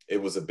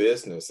it was a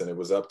business and it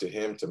was up to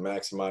him to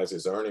maximize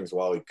his earnings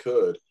while he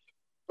could.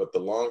 But the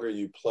longer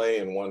you play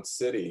in one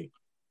city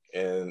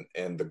and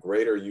the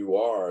greater you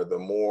are, the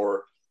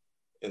more,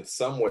 in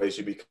some ways,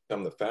 you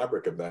become the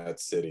fabric of that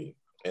city.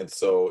 And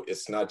so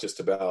it's not just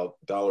about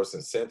dollars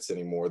and cents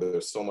anymore.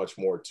 There's so much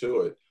more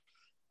to it.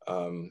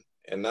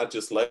 And not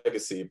just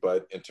legacy,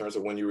 but in terms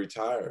of when you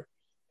retire,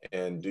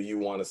 and do you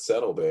want to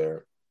settle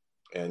there,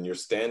 and your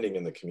standing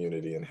in the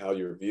community and how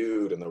you're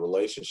viewed and the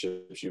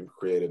relationships you've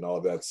created and all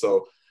of that.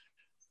 So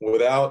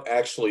without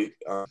actually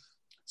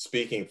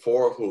speaking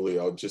for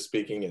Julio, just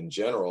speaking in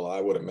general,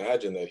 I would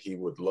imagine that he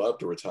would love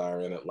to retire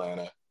in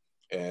Atlanta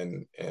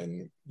and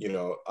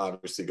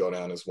obviously go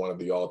down as one of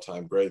the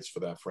all-time greats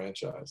for that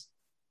franchise.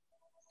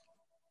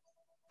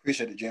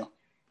 Appreciate it, Jim.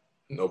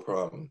 No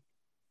problem.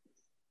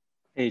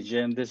 Hey,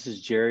 Jim, this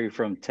is Jerry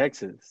from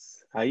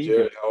Texas. How you Jerry,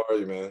 doing? how are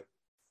you, man?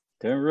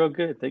 Doing real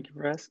good. Thank you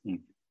for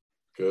asking.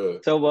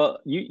 Good. So,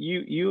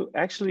 you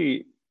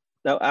actually,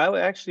 I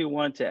actually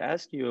wanted to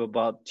ask you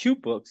about two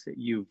books that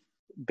you've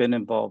been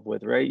involved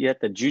with, right? You had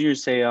the Junior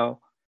Seau,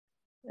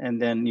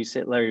 and then you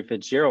said Larry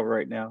Fitzgerald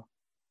right now.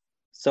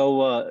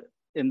 So,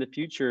 in the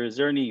future, is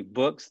there any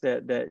books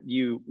that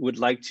you would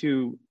like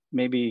to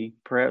maybe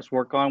perhaps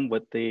work on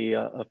with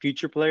a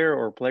future player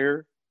or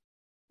player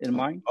in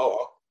mind?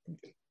 Oh,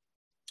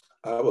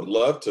 I would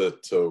love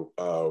to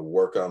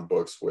work on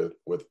books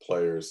with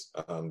players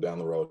down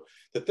the road.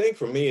 The thing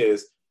for me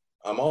is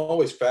I'm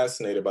always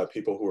fascinated by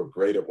people who are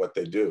great at what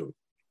they do.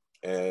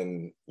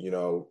 And,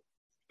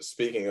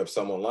 speaking of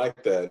someone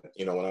like that,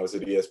 when I was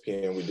at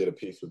ESPN, we did a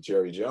piece with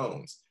Jerry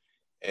Jones.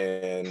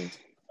 And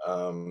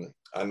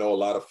I know a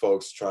lot of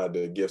folks tried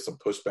to give some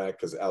pushback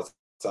because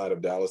outside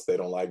of Dallas, they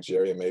don't like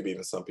Jerry, and maybe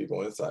even some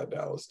people inside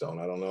Dallas don't.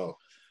 I don't know.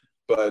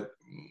 But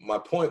my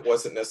point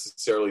wasn't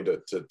necessarily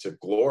to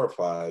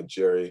glorify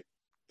Jerry.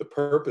 The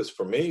purpose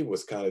for me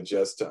was kind of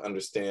just to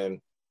understand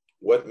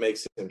what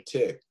makes him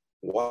tick.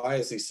 Why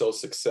is he so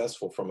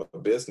successful from a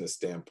business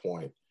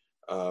standpoint?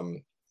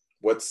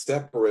 What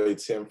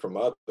separates him from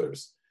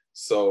others?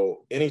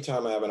 So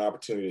anytime I have an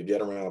opportunity to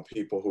get around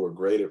people who are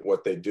great at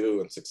what they do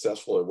and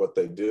successful at what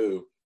they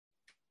do,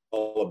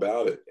 all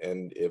about it.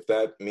 And if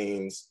that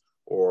means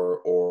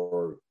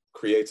or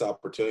creates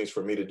opportunities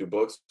for me to do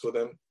books with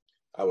them,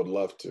 I would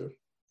love to.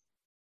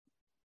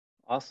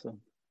 Awesome.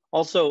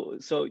 Also,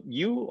 so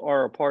you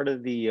are a part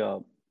of the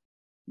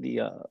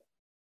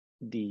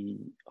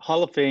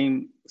Hall of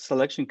Fame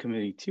selection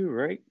committee too,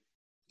 right?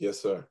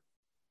 Yes, sir.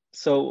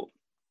 So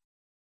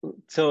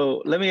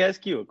let me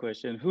ask you a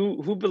question.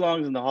 Who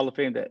belongs in the Hall of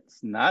Fame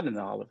that's not in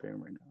the Hall of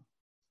Fame right now?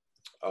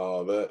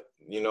 Oh,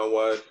 you know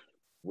what?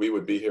 We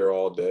would be here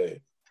all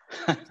day.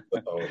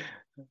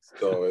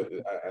 So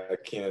I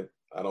can't.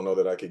 I don't know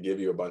that I could give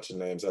you a bunch of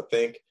names. I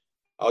think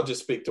I'll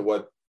just speak to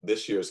what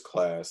this year's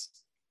class.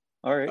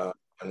 All right.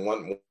 And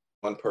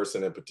one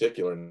person in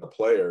particular, and a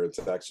player, it's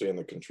actually in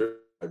the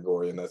contributor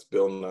category, and that's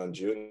Bill Nunn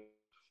Jr.,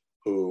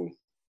 who,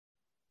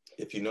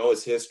 if you know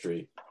his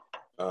history,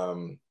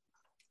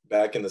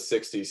 back in the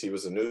 60s, he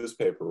was a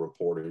newspaper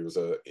reporter. He was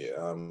a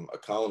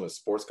columnist,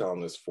 sports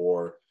columnist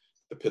for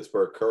the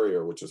Pittsburgh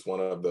Courier, which is one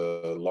of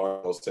the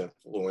largest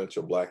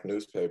influential Black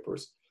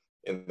newspapers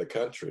in the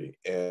country.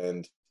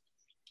 And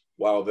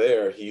while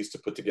there, he used to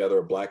put together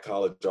a Black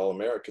College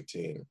All-America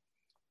team.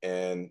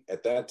 And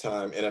at that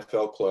time,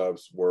 NFL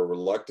clubs were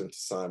reluctant to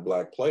sign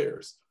Black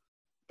players.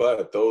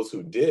 But those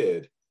who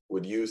did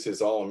would use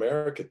his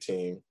All-America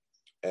team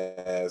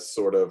as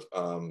sort of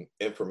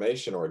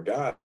information or a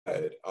guide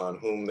on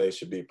whom they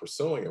should be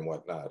pursuing and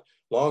whatnot.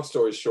 Long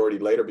story short, he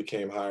later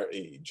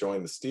he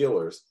joined the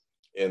Steelers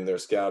in their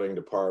scouting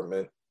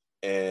department,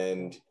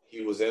 and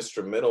he was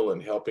instrumental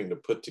in helping to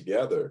put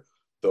together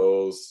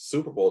those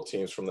Super Bowl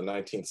teams from the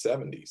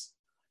 1970s.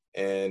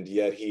 And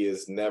yet he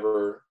has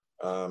never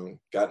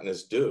gotten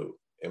his due,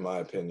 in my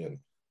opinion.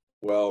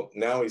 Well,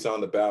 now he's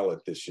on the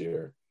ballot this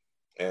year,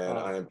 and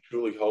I am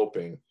truly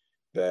hoping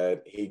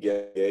that he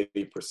gets the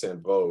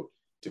 80% vote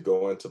to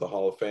go into the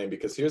Hall of Fame.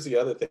 Because here's the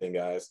other thing,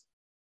 guys.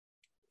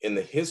 In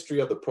the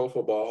history of the Pro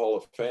Football Hall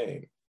of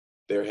Fame,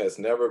 there has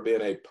never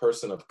been a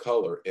person of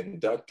color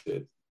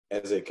inducted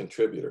as a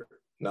contributor,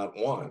 not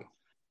one.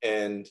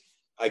 And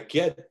I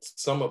get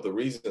some of the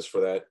reasons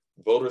for that.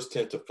 Voters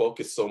tend to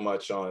focus so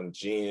much on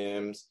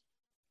GMs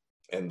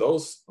and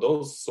those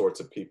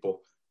sorts of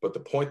people. But the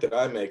point that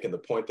I make and the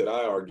point that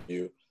I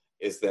argue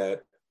is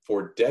that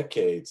for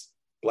decades,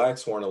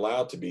 Blacks weren't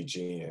allowed to be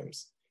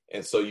GMs.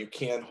 And so you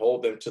can't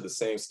hold them to the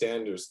same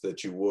standards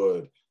that you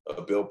would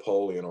a Bill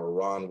Polian or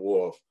Ron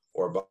Wolf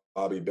or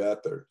Bobby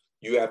Beathard.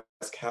 You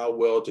ask, how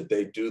well did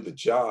they do the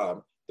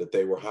job that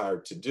they were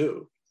hired to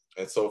do?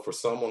 And so for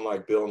someone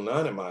like Bill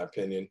Nunn, in my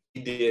opinion,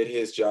 he did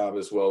his job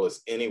as well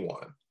as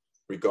anyone,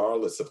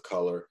 regardless of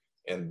color,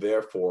 and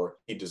therefore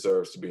he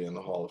deserves to be in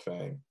the Hall of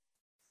Fame.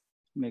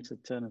 Makes a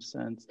ton of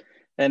sense.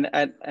 And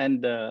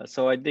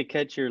so I did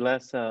catch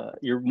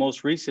your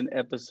most recent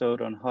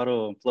episode on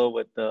Huddle and Flow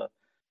with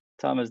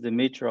Thomas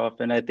Dimitroff,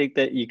 and I think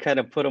that you kind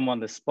of put him on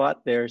the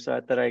spot there. So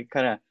I thought I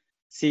kind of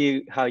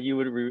see how you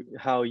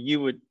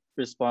would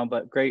respond.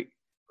 But great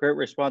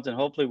response, and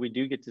hopefully we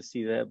do get to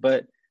see that.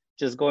 But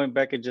just going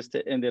back and just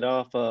to end it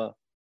off,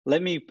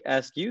 let me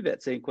ask you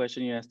that same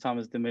question you asked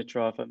Thomas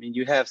Dimitroff. I mean,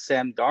 you have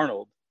Sam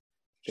Darnold.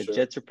 The Sure.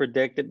 Jets are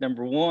predicted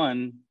number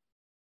one.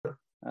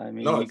 I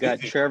mean, you got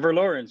easy. Trevor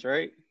Lawrence,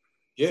 right?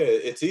 Yeah,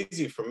 it's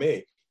easy for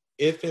me.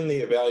 If in the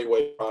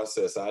evaluation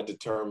process I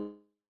determine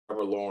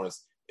Trevor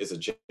Lawrence is a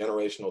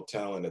generational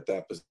talent at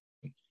that position,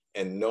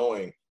 and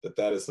knowing that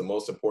that is the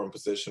most important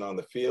position on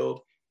the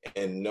field,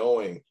 and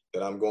knowing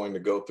that I'm going to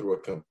go through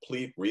a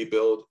complete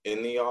rebuild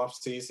in the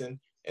offseason,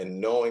 and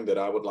knowing that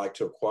I would like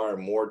to acquire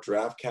more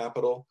draft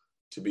capital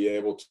to be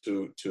able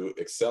to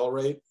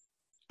accelerate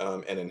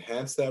and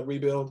enhance that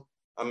rebuild,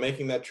 I'm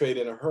making that trade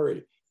in a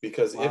hurry.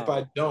 Because wow. if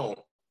I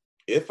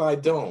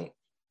don't,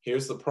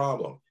 here's the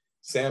problem.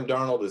 Sam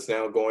Darnold is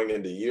now going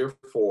into year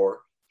 4.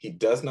 He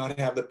does not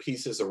have the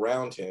pieces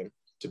around him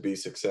to be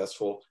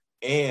successful,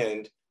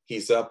 and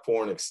he's up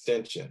for an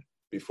extension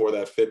before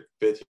that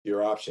fifth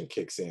year option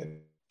kicks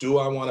in. Do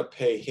I want to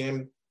pay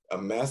him a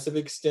massive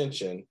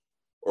extension,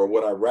 or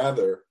would I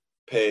rather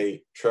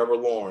pay Trevor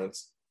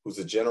Lawrence, who's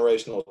a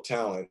generational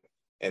talent,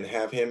 and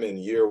have him in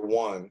year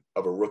 1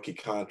 of a rookie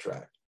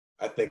contract?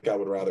 I think I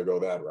would rather go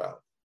that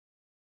route.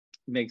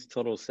 Makes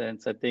total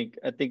sense. I think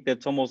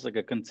that's almost like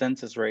a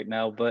consensus right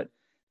now, but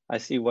I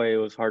see why it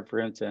was hard for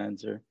him to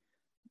answer.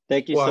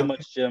 Thank you so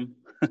much, Jim.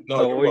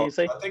 No, what do you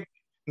say? I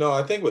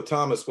think with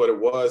Thomas, what it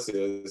was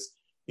is,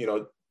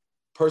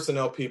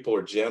 personnel people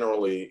are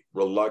generally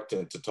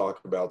reluctant to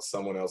talk about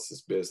someone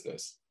else's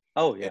business.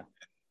 Oh, yeah.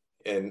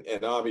 And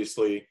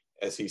obviously,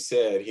 as he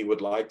said, he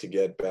would like to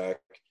get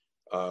back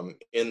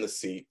in the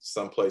seat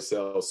someplace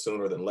else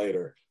sooner than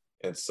later.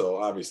 And so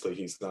obviously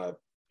he's not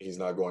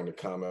going to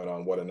comment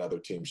on what another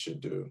team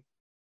should do.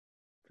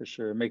 For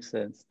sure. It makes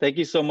sense. Thank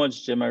you so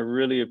much, Jim. I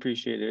really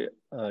appreciate it.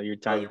 Your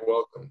time.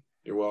 Oh,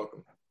 you're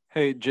welcome.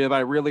 Hey, Jim,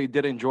 I really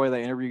did enjoy that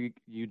interview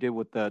you did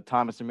with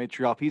Thomas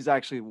Dimitroff. He's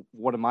actually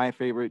one of my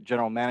favorite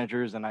general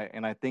managers, and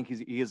I think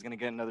he is going to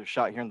get another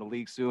shot here in the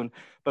league soon.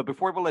 But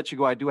before we let you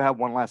go, I do have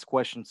one last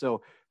question.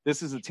 So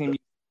this is a team you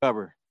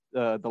cover,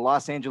 the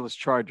Los Angeles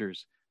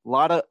Chargers. A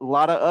lot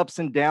of ups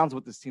and downs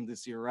with this team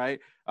this year, right?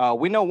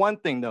 We know one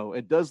thing, though.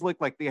 It does look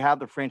like they have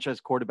the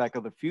franchise quarterback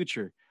of the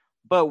future.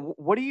 But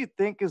what do you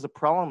think is the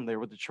problem there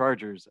with the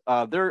Chargers?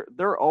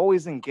 They're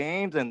always in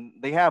games and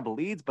they have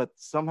leads, but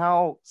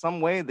somehow,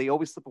 some way, they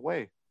always slip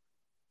away.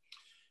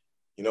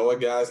 You know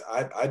what, guys?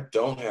 I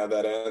don't have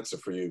that answer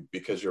for you,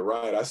 because you're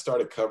right. I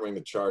started covering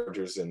the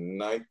Chargers in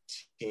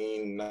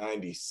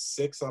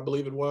 1996, I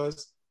believe it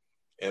was,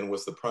 and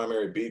was the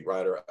primary beat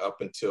writer up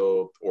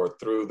until or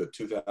through the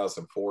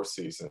 2004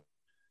 season.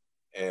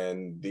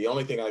 And the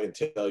only thing I can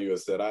tell you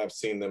is that I've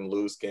seen them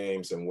lose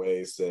games in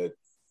ways that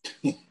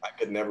I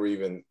could never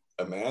even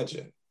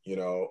imagine,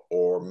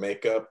 or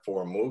make up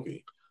for a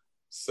movie.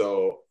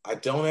 So I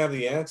don't have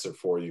the answer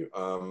for you.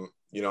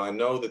 I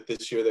know that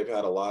this year they've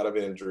had a lot of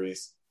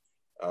injuries,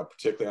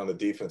 particularly on the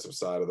defensive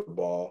side of the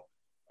ball.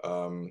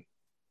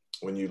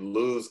 When you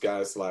lose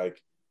guys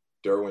like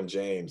Derwin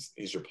James,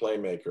 he's your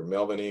playmaker.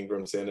 Melvin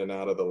Ingram's in and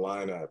out of the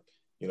lineup.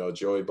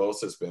 Joey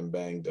Bosa's been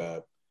banged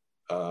up.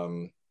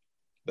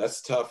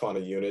 That's tough on a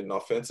unit. And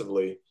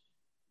offensively,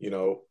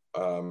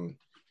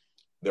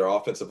 their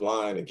offensive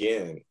line,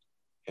 again,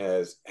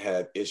 has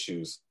had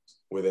issues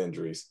with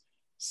injuries.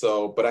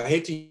 So, but I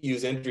hate to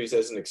use injuries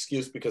as an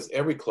excuse, because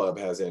every club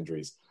has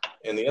injuries.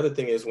 And the other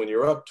thing is, when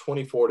you're up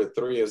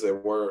 24-3, as they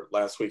were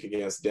last week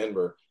against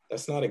Denver,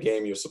 that's not a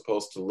game you're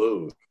supposed to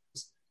lose.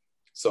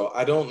 So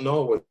I don't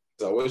know what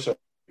I wish,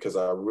 because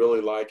I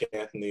really like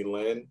Anthony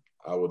Lynn.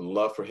 I would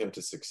love for him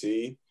to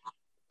succeed,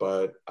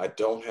 but I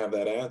don't have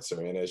that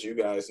answer. And as you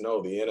guys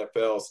know, the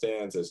NFL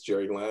stands, as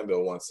Jerry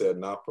Glanville once said,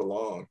 not for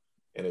long.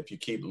 And if you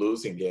keep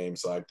losing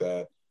games like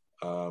that,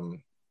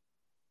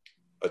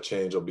 a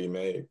change will be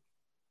made.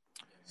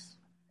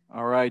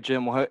 All right,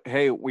 Jim. Well,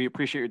 hey, we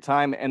appreciate your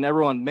time. And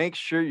everyone, make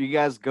sure you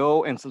guys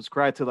go and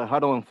subscribe to the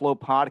Huddle and Flow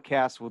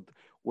podcast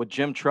with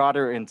Jim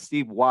Trotter and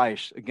Steve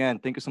Weish. Again,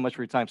 thank you so much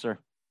for your time, sir.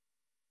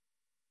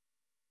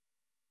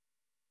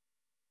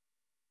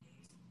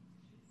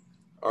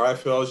 All right,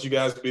 fellas, you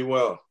guys be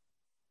well.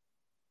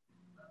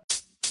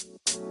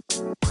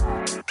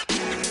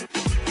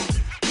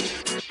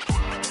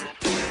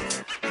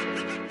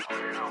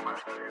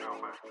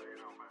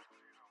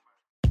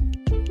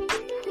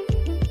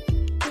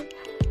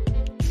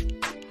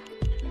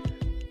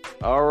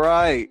 All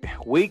right,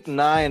 week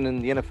 9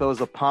 in the NFL is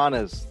upon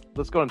us.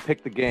 Let's go and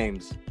pick the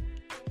games.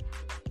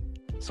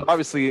 So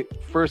obviously,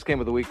 first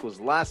game of the week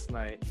was last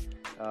night.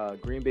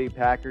 Green Bay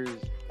Packers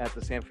at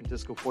the San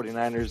Francisco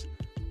 49ers.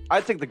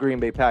 I'd take the Green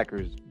Bay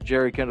Packers.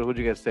 Jerry, Kendall, who'd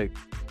you guys take?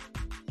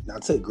 I'll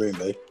take Green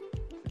Bay.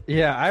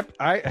 Yeah,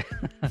 I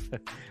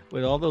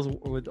with all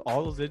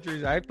those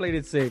injuries, I played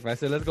it safe. I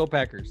said, let's go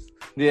Packers.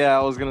 Yeah,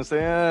 I was gonna say,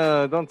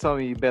 don't tell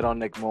me you bet on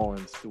Nick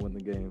Mullins to win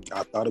the game.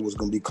 I thought it was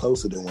gonna be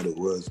closer than what it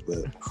was,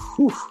 but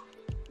whew.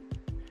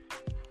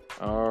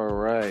 All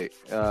right,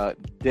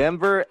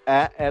 Denver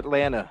at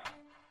Atlanta.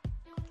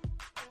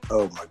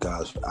 Oh my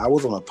gosh, I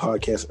was on a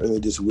podcast earlier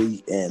this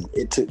week, and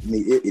it took me.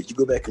 If you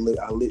go back and look,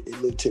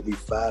 it took me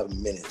 5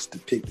 minutes to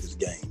pick this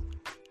game.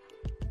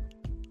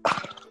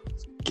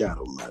 God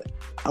Almighty,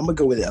 I'm gonna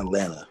go with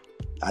Atlanta.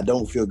 I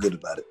don't feel good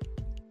about it.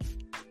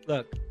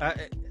 Look,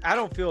 I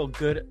don't feel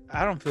good.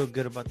 I don't feel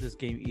good about this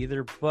game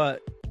either.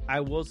 But I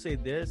will say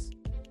this: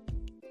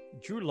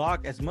 Drew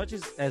Lock, as much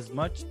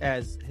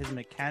as his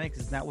mechanics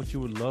is not what you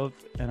would love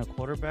in a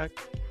quarterback,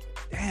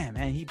 damn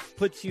man, he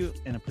puts you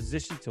in a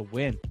position to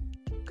win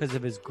because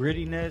of his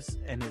grittiness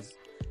and his.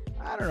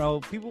 I don't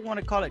know. People want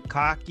to call it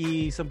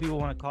cocky. Some people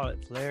want to call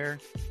it flair.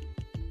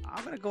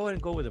 I'm gonna go ahead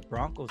and go with the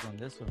Broncos on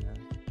this one, man.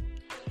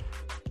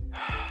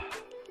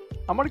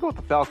 I'm going to go with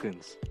the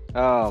Falcons.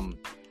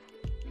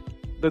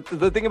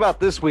 The thing about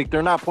this week,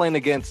 they're not playing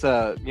against,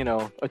 a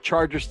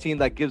Chargers team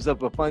that gives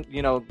up a fun,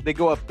 they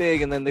go up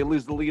big and then they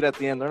lose the lead at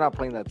the end. They're not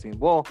playing that team.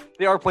 Well,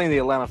 they are playing the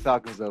Atlanta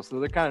Falcons, though, so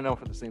they're kind of known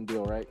for the same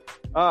deal, right?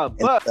 But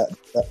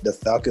the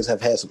Falcons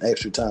have had some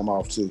extra time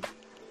off, too.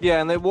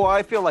 Yeah, and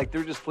I feel like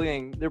they're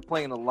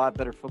playing a lot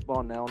better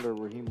football now under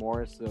Raheem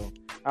Morris, so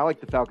I like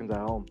the Falcons at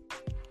home.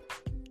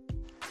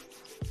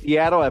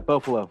 Seattle at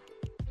Buffalo.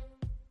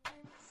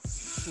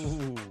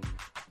 Ooh.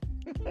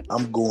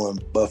 I'm going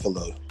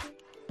Buffalo.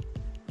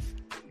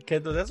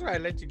 Kendall, that's why I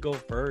let you go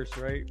first,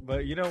 right?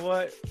 But you know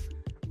what?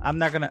 I'm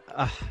not going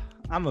to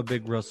I'm a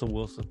big Russell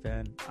Wilson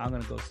fan. I'm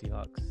going to go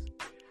Seahawks.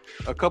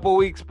 A couple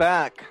weeks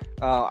back,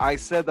 I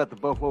said that the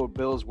Buffalo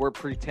Bills were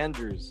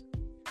pretenders.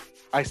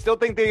 I still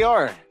think they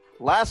are.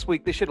 Last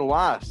week, they should have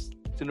lost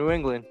to New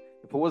England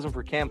if it wasn't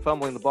for Cam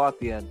fumbling the ball at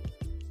the end.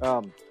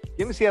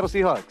 Give me Seattle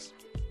Seahawks.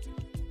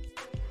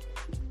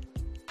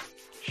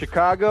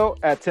 Chicago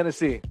at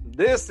Tennessee.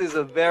 This is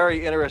a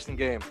very interesting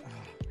game.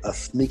 A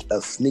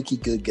sneaky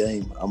good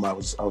game. I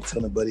was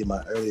telling a buddy of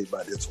mine earlier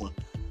about this one.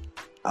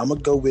 I'm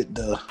gonna go with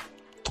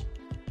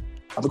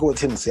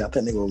Tennessee. I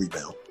think they're gonna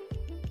rebound.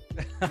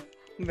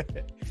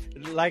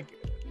 Like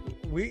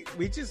we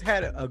just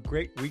had a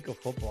great week of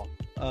football.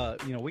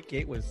 Week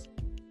 8 was,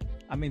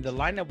 the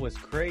lineup was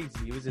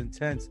crazy. It was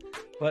intense.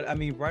 But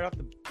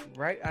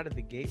right out of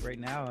the gate right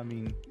now,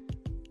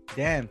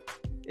 damn,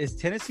 is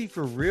Tennessee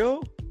for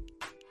real?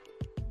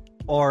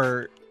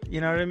 Or you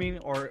know what I mean?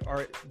 Or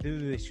do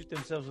they shoot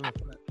themselves in the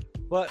foot?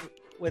 But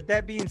with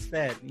that being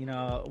said,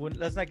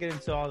 let's not get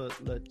into all the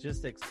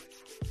logistics.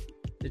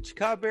 The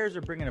Chicago Bears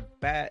are bringing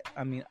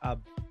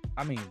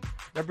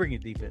they're bringing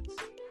defense.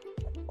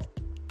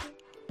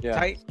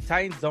 Yeah.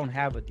 Titans don't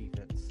have a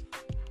defense.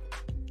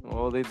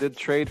 Well, they did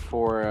trade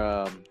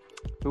for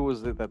who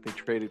was it that they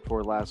traded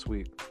for last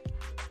week?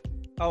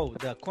 Oh,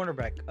 the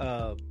cornerback,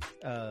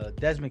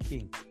 Desmond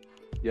King.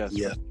 Yes.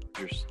 Yeah.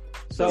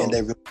 So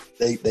and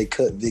they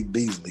cut Vic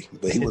Beasley,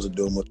 but he wasn't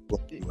doing much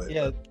anyway.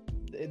 Yeah,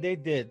 they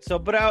did. So,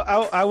 but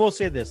I will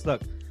say this.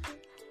 Look,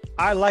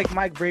 I like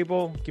Mike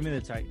Vrabel. Give me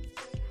the Titans.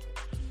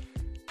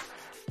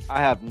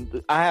 I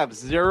have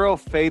zero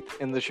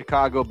faith in the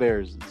Chicago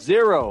Bears.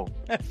 Zero.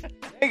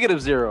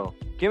 -0.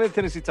 Give me the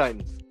Tennessee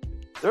Titans.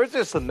 They're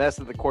just a mess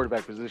at the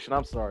quarterback position.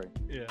 I'm sorry.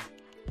 Yeah.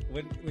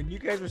 When you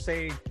guys were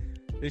saying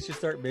they should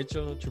start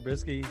Mitchell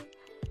Trubisky,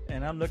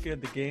 and I'm looking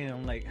at the game,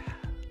 I'm like,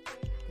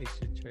 they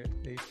should have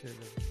started Mitchell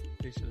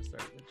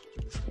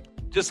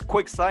Trubisky. Just a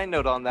quick side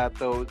note on that,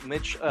 though.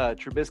 Mitch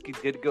Trubisky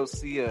did go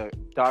see a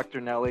doctor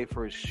in LA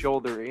for his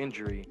shoulder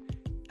injury.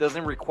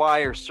 Doesn't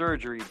require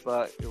surgery,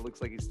 but it looks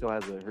like he still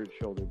has a hurt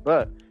shoulder.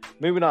 But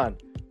moving on.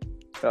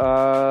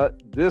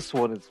 This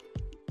one is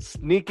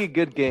Sneaky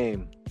good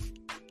game.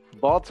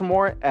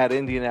 Baltimore at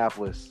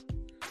Indianapolis.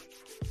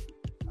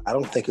 I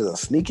don't think it's a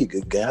sneaky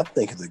good game. I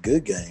think it's a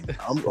good game.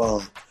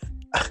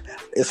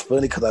 It's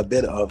funny because I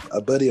bet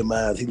a buddy of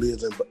mine, he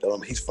lives in,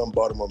 he's from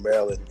Baltimore,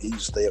 Maryland. He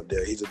used to stay up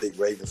there. He's a big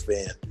Ravens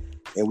fan,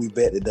 and we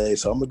bet today.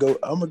 So I'm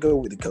gonna go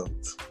with the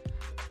Colts.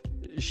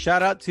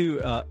 Shout out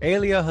to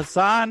Alia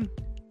Hassan,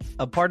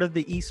 a part of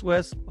the East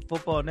West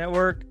Football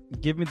Network.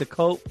 Give me the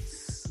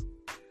Colts.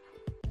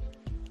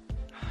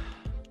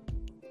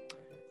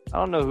 I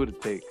don't know who to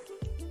take,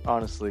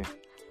 honestly.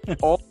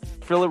 All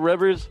Phillip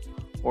Rivers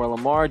or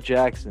Lamar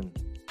Jackson.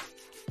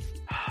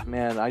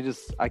 Man,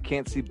 I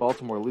can't see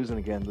Baltimore losing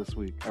again this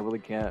week. I really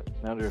can't.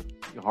 Under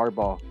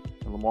Harbaugh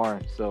and Lamar.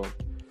 So,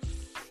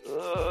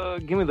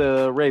 give me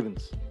the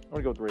Ravens. I'm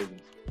gonna go with the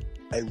Ravens.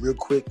 Hey, real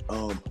quick,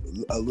 a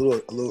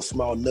little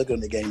small nugget in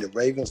the game. The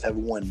Ravens have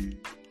won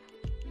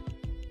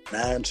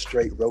 9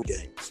 straight road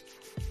games.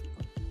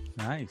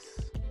 Nice.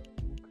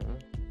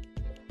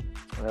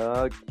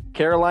 Okay.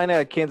 Carolina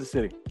at Kansas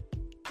City.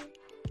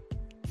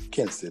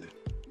 Kansas City.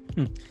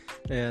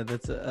 Yeah,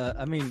 that's.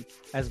 I mean,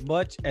 as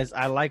much as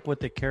I like what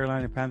the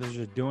Carolina Panthers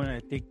are doing, I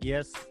think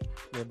yes,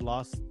 they've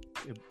lost.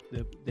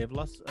 They've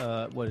lost.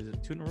 What is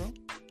it? 2 in a row.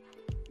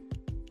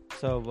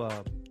 So,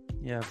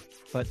 yeah,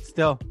 but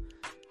still,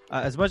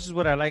 as much as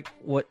what I like,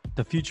 what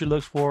the future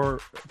looks for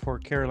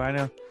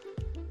Carolina.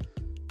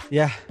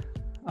 Yeah,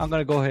 I'm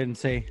gonna go ahead and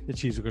say the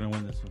Chiefs are gonna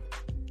win this one.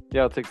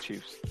 Yeah, I'll take the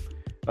Chiefs.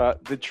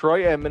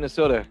 Detroit and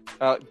Minnesota.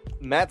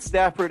 Matt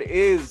Stafford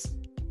is.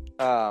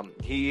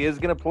 He is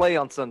going to play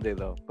on Sunday,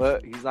 though,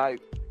 but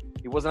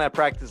he wasn't at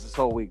practice this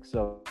whole week,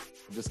 so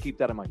just keep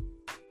that in mind.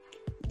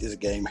 This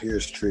game here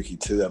is tricky,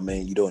 too. I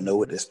mean, you don't know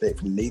what to expect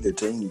from neither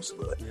teams,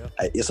 but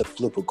it's a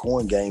flip a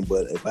coin game,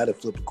 but if I had to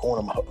flip a coin,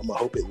 I'm going to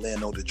hope it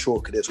land on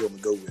Detroit because that's what I'm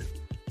going to go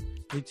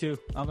with. Me too.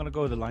 I'm going to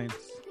go with the Lions.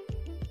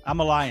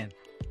 I'm a Lion.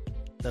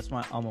 That's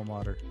my alma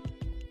mater.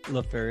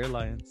 LaFerrier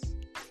Lions.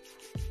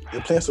 They're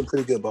playing some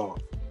pretty good ball.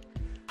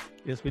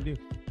 Yes, we do.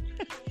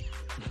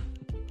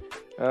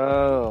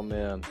 Oh,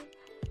 man.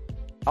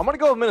 I'm going to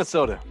go with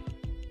Minnesota.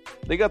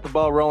 They got the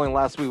ball rolling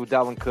last week with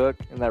Dalvin Cook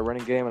in that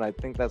running game, and I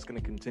think that's going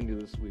to continue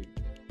this week.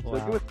 So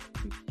wow.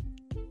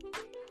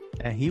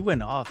 And he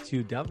went off,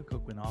 too. Dalvin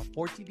Cook went off.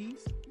 4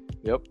 TDs?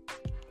 Yep.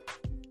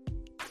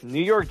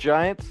 New York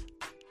Giants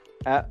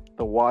at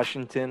the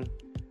Washington,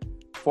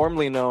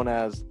 formerly known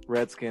as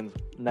Redskins,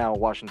 now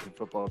Washington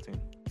football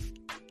team.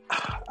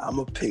 I'm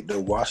going to pick the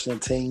Washington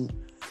team,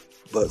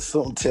 but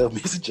something tells me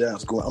it's the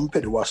Giants going. I'm going to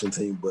pick the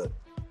Washington team, but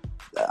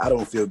I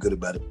don't feel good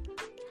about it.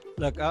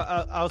 Look,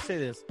 I'll say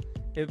this.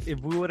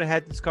 If we would have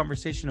had this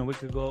conversation a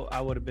week ago,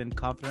 I would have been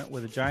confident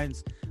with the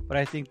Giants. But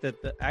I think that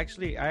I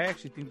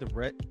actually think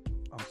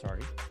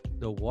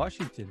the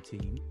Washington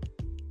team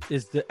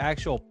is the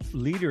actual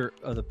leader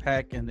of the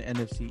pack in the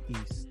NFC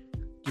East.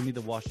 Give me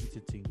the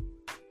Washington team.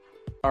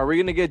 Are we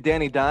going to get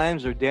Danny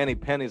Dimes or Danny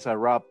Pennies, how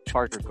Rob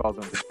Parker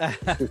called them?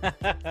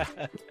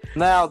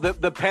 Now,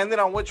 depending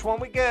on which one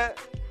we get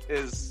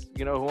is,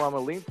 who I'm going to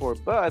lean for.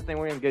 But I think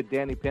we're going to get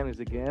Danny Pennies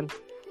again.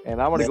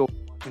 And I'm going to go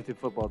Washington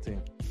football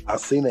team.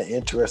 I've seen an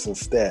interesting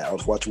stat. I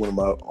was watching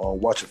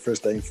watching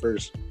First Thing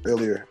First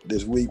earlier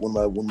this week, one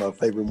of my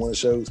favorite morning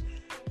shows.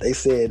 They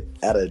said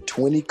out of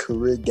 20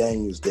 career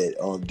games that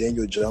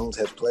Daniel Jones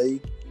has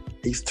played,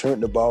 he's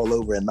turned the ball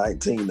over in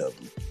 19 of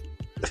them.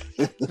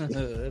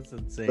 That's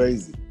insane.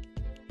 Crazy.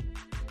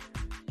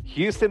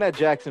 Houston at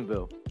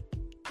Jacksonville.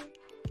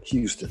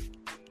 Houston.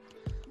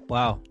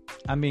 Wow.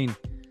 I mean,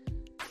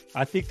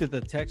 I think that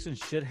the Texans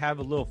should have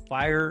a little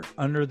fire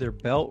under their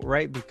belt,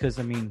 right? Because,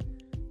 I mean,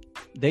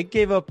 they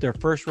gave up their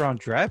first-round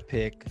draft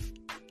pick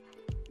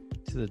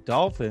to the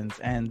Dolphins,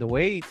 and the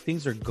way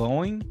things are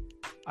going,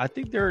 I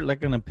think they're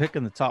going to pick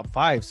in the top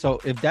 5. So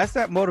if that's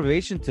that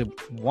motivation to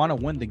want to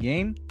win the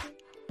game,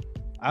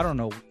 I don't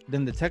know.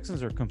 Then the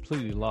Texans are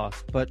completely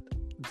lost. But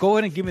go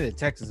ahead and give me the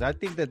Texans. I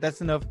think that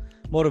that's enough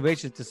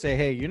motivation to say,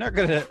 hey, you're not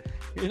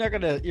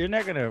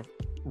gonna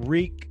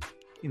reap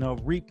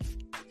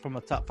from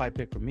a top 5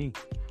 pick for me.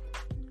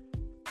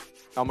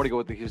 I'm gonna go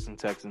with the Houston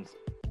Texans.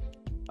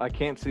 I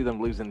can't see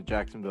them losing to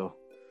Jacksonville.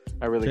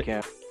 I really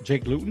can't.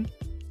 Jake Luton?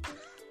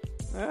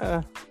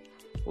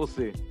 We'll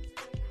see.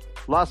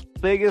 Las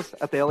Vegas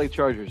at the LA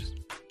Chargers.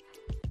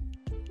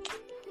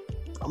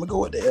 I'm gonna go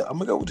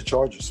with the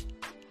Chargers.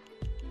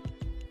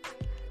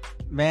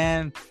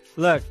 Man,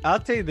 look, I'll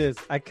tell you this.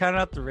 I counted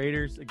out the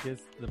Raiders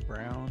against the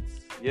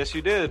Browns. Yes,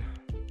 you did.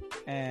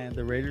 And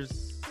the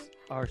Raiders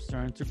are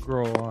starting to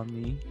grow on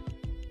me.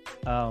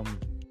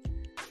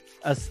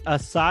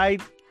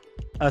 Aside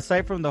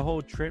from the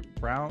whole Trent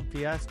Brown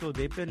fiasco,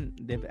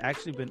 they've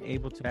actually been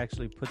able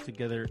to put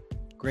together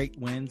great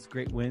wins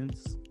week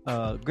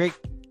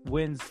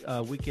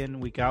in,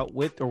 week out,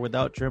 with or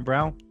without Trent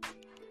Brown.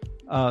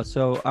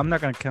 So I'm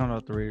not going to count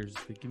out the Raiders,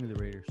 but give me the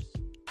Raiders.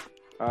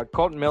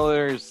 Colton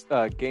Miller's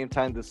game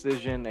time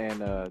decision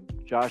and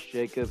Josh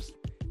Jacobs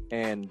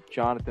and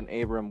Jonathan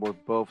Abram were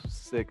both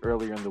sick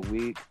earlier in the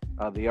week.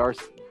 They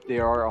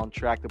are on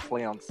track to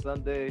play on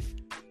Sunday.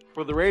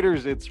 For the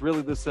Raiders, it's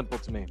really this simple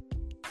to me.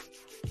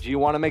 Do you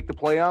want to make the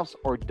playoffs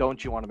or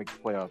don't you want to make the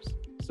playoffs?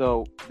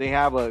 So they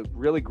have a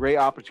really great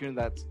opportunity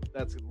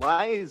that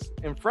lies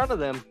in front of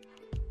them,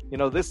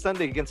 this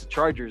Sunday against the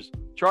Chargers.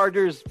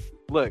 Chargers,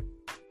 look,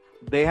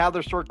 they have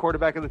their short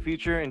quarterback of the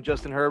future in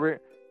Justin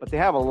Herbert, but they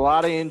have a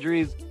lot of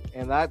injuries,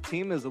 and that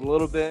team is a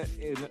little bit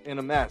in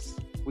a mess.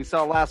 We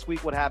saw last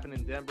week what happened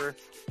in Denver.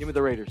 Give me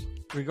the Raiders.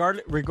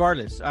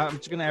 Regardless, I'm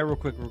just going to add real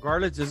quick.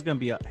 Regardless, this is going to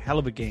be a hell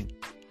of a game.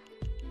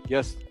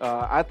 Yes,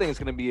 I think it's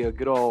going to be a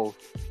good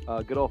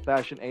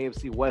old-fashioned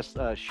AFC West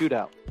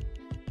shootout.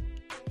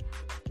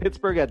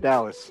 Pittsburgh at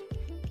Dallas.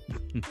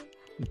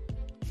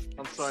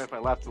 I'm sorry if I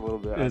laughed a little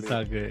bit. It's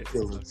not good.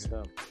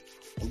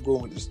 I'm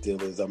going with the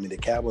Steelers. I mean, the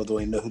Cowboys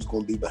don't even know who's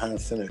going to be behind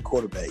center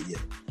quarterback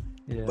yet.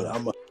 Yeah. But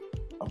I'm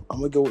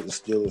gonna go with the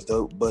Steelers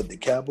though. But the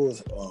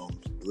Cowboys,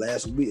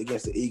 last week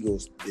against the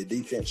Eagles, the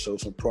defense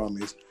showed some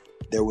promise.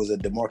 There was a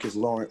DeMarcus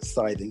Lawrence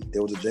sighting.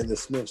 There was a Jalen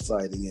Smith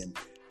sighting, and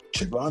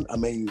Trevon. I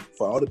mean,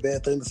 for all the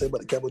bad things to say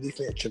about the Cowboys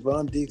defense,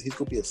 Trevon Diggs, he's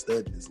gonna be a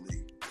stud in this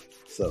league.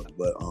 So,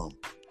 but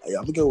yeah,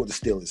 I'm gonna go with the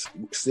Steelers.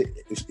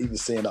 Even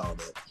saying all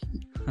that.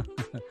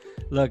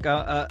 Look,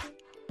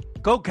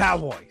 go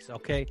Cowboys,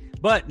 okay?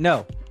 But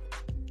no,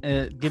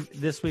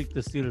 this week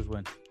the Steelers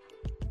win.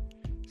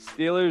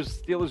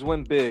 Steelers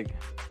win big.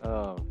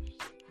 Oh,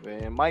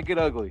 man, it might get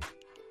ugly.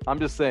 I'm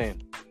just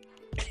saying.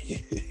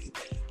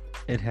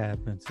 It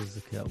happens as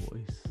the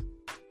Cowboys.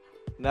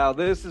 Now,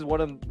 this is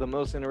one of the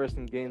most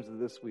interesting games of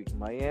this week.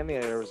 Miami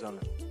at Arizona.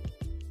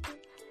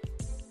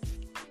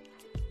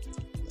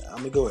 I'm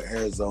going to go with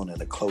Arizona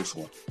in a close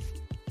one.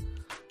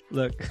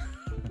 Look,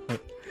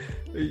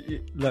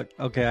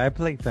 okay, I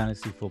play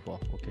fantasy football,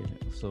 okay?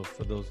 So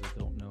for those that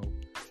don't know,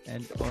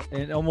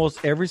 and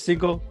almost every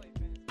single...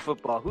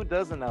 football. Who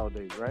doesn't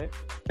nowadays, right?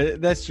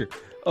 That's true.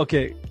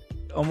 Okay,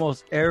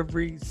 almost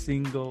every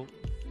single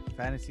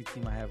fantasy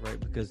team I have, right?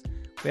 Because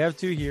we have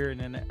 2 here, and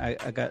then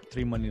I got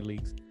 3 money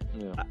leagues.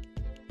 Yeah.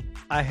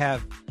 I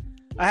have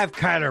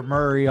Kyler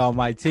Murray on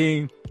my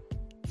team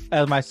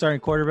as my starting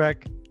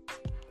quarterback.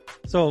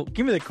 So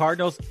give me the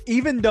Cardinals,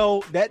 even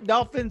though that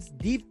Dolphins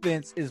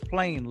defense is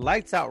playing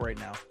lights out right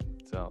now.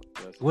 So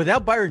yes.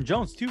 Without Byron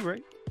Jones too,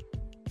 right?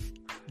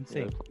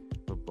 Insane.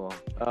 Football.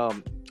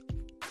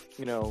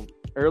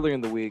 Earlier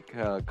in the week,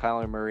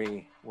 Kyler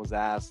Murray was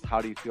asked, "How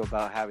do you feel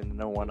about having the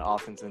number 1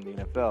 offense in the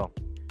NFL?"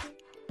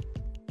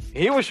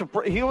 He was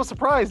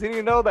surprised. He didn't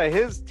even know that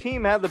his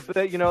team had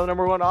the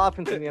number 1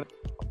 offense in the NFL.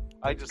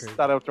 I just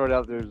thought I would throw it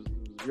out there. It was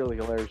really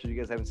hilarious. If you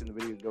guys haven't seen the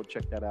video, go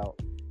check that out.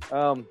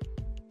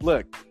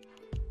 Look,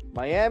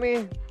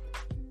 Miami,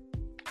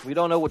 we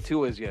don't know what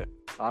Tua is yet.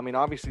 I mean,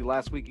 obviously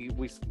last week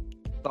we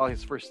saw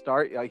his first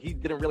start. He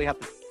didn't really have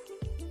to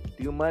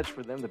do much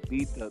for them to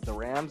beat the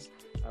Rams.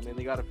 I mean,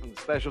 they got it from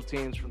the special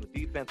teams, from the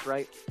defense,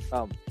 right?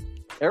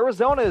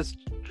 Arizona is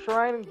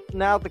trying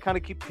now to kind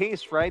of keep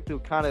pace, right? To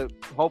kind of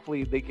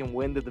hopefully they can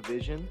win the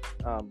division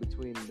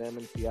between them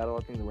and Seattle.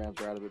 I think the Rams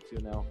are out of it too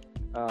now.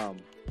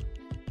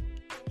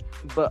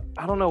 But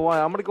I don't know why.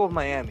 I'm going to go with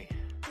Miami.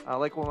 I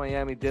like what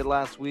Miami did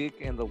last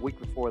week and the week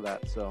before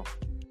that. So,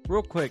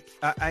 real quick,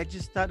 I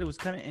just thought it was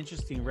kind of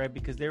interesting, right?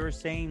 Because they were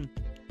saying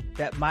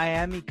that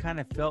Miami kind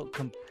of felt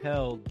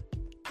compelled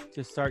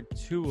to start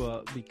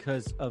Tua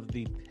because of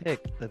the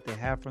pick that they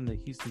have from the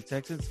Houston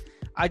Texans.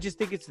 I just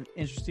think it's an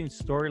interesting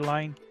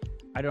storyline.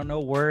 I don't know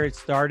where it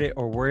started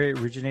or where it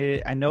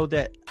originated. I know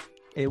that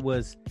it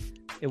was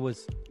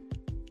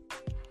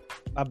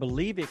I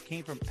believe it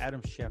came from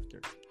Adam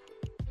Schefter,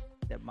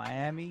 that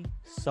Miami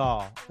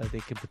saw that they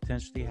could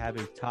potentially have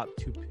a top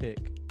 2 pick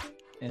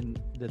in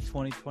the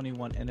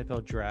 2021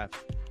 NFL draft,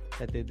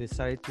 that they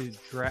decided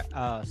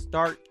to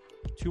start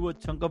Tua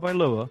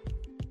Tagovailoa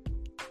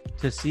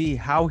to see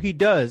how he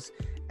does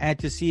and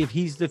to see if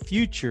he's the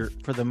future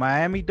for the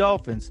Miami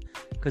Dolphins.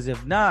 Because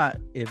if not,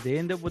 if they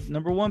end up with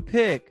number 1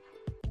 pick,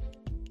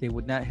 they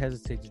would not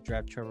hesitate to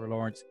draft Trevor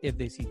Lawrence if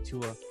they see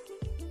Tua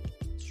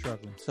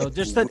struggling. So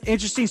just an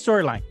interesting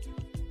storyline.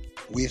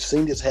 We've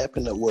seen this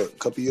happen a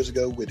couple years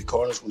ago with the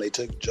Cardinals when they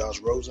took Josh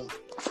Rosen.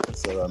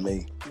 So I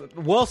mean,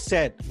 well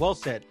said,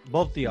 both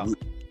of y'all.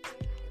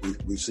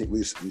 We've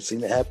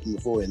seen it happen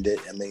before, and that,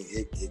 I mean,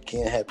 it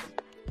can happen.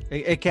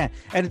 It can,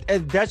 and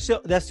that's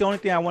the only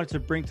thing I wanted to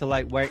bring to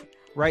light,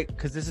 right?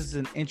 Because this is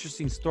an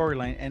interesting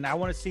storyline, and I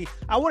want to see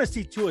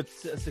Tua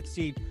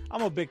succeed.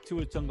 I'm a big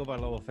Tua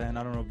Tagovailoa fan.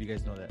 I don't know if you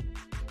guys know that.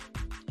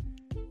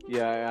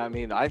 Yeah, I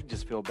mean, I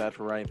just feel bad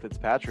for Ryan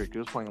Fitzpatrick. He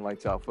was playing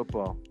lights out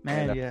football.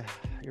 Man, yeah,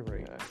 you're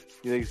right.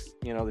 They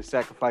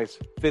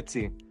sacrificed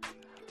Fitzy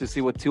to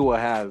see what Tua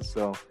has.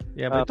 So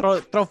yeah, but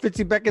throw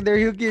Fitzy back in there.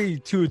 He'll give you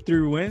 2 or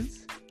 3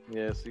 wins.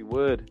 Yes, he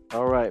would.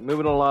 All right,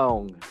 moving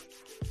along.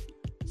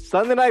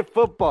 Sunday Night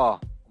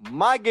Football,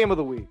 my game of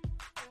the week.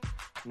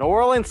 New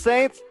Orleans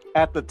Saints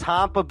at the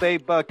Tampa Bay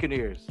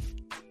Buccaneers.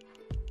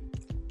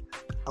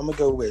 I'm gonna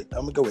go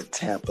with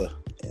Tampa.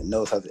 And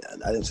notice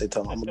I didn't say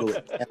Tampa. I'm gonna go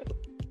with Tampa.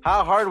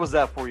 How hard was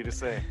that for you to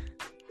say?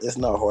 It's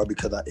not hard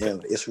because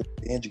it's a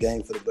revenge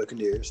game for the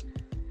Buccaneers.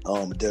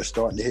 They're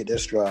starting to hit their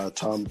stride.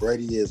 Tom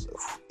Brady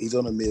he's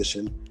on a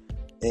mission.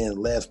 And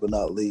last but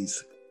not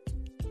least,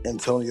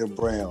 Antonio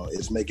Brown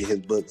is making his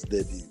Bucs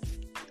debut.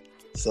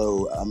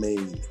 So, I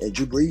mean, and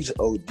Drew Brees,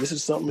 this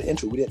is something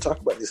interesting. We didn't talk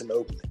about this in the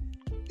opening.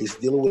 He's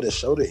dealing with a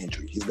shoulder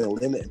injury. He's been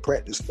limited in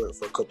practice for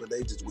a couple of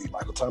days this week.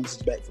 Michael Thomas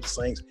is back for the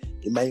Saints.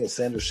 Emmanuel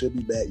Sanders should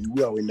be back.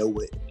 We already know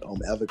what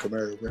Alvin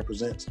Kamara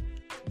represents.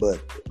 But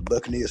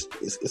Buccaneers,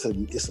 it's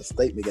a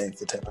statement game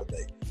for Tampa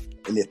Bay.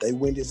 And if they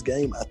win this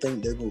game, I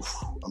think they're going to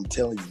 – I'm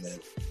telling you, man,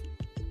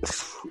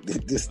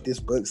 this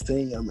Bucs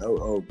team,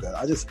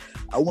 God.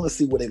 I want to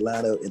see where they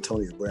line up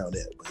Antonio Brown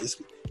at. But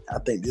I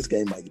think this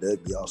game might get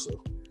ugly also.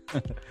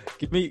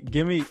 give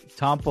me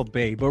Tampa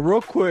Bay. But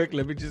real quick,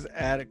 let me just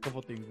add a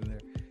couple things in there.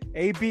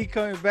 AB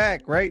coming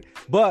back, right?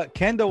 But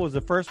Kendall was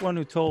the first one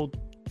who told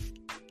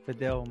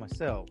Fidel and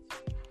myself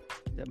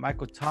that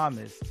Michael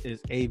Thomas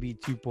is AB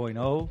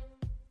 2.0.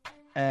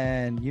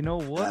 And you know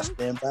what? I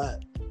stand by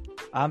it.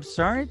 I'm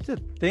starting to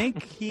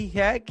think he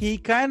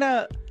kind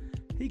of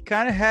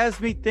has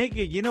me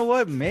thinking, you know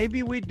what?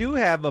 Maybe we do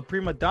have a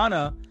prima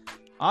donna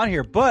on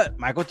here. But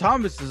Michael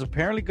Thomas is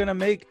apparently going to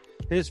make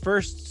his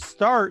first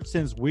start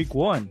since week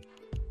 1.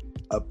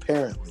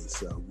 Apparently,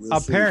 so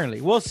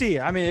we'll see.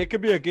 I mean, it could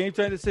be a game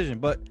time decision,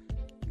 but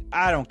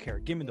I don't care.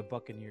 Give me the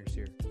Buccaneers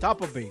here.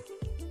 Tampa Bay.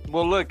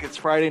 Well, look, it's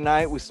Friday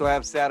night. We still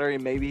have Saturday.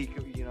 Maybe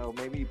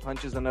he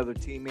punches another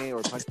teammate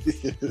or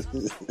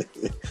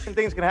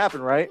things can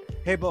happen, right?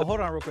 Hey, but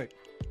hold on real quick.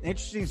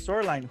 Interesting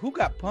storyline. Who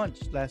got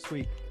punched last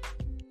week?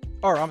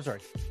 Or I'm sorry,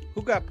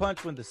 who got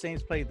punched when the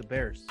Saints played the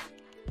Bears?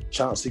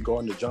 Chauncey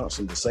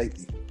Gardner-Johnson, the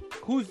safety.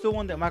 Who's the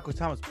one that Michael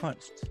Thomas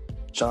punched?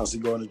 Chauncey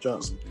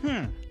Gardner-Johnson.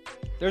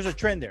 There's a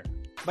trend there.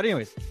 But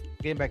anyways,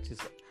 getting back to this.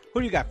 Who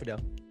do you got, Fidel?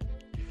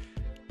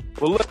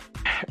 Well, look,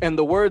 in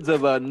the words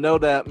of Know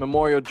That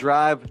Memorial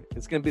Drive,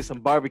 it's going to be some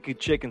barbecue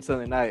chicken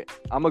Sunday night.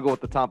 I'm going to go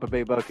with the Tampa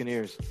Bay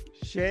Buccaneers.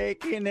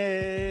 Shaking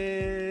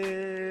it.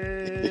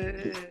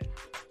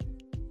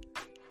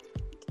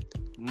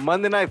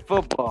 Monday Night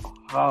Football.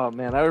 Oh,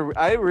 man,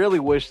 I really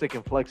wish they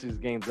can flex these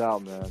games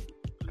out, man,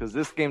 because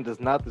this game does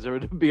not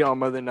deserve to be on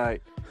Monday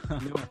night.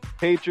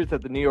 Patriots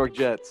at the New York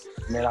Jets.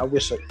 Man, I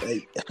wish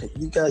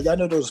y'all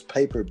know those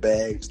paper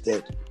bags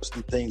that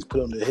some things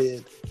put on their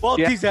head. Well,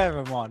 these have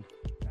them on.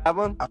 Have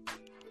one?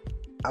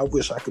 I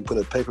wish I could put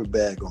a paper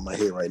bag on my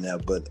head right now,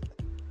 but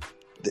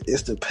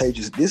it's the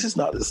Patriots. This is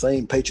not the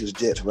same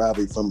Patriots-Jets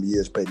rivalry from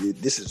years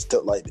past. This is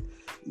stuff like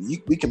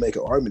we can make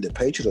an argument that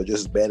Patriots are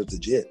just as bad as the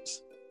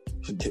Jets.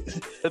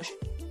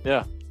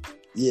 Yeah,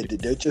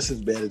 they're just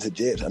as bad as the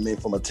Jets. I mean,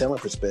 from a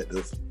talent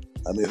perspective.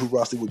 I mean, who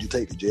roster would you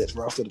take? The Jets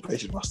roster, the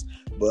Patriots roster?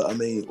 But I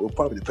mean,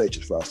 probably the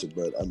Patriots roster.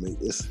 But I mean,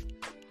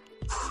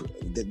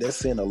 they're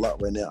saying a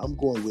lot right now. I'm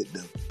going with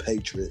the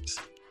Patriots,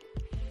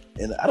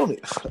 and I don't.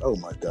 Oh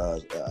my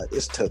God,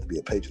 it's tough to be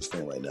a Patriots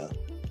fan right now.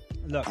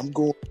 Look, I'm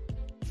going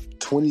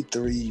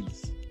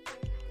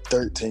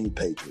 23-13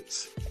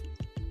 Patriots.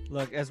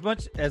 Look, as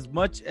much as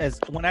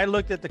when I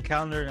looked at the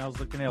calendar and I was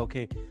looking at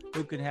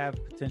who could have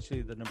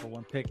potentially the number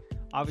 1 pick?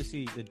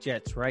 Obviously the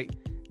Jets, right?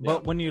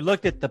 But when you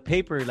looked at the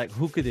paper, like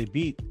who could they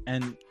beat?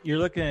 And you're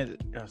looking at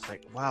it, I was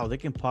like, wow, they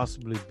can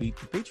possibly beat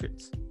the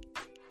Patriots.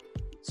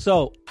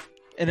 So,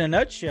 in a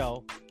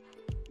nutshell,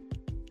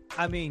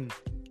 I mean,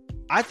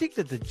 I think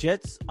that the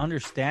Jets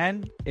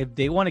understand if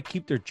they want to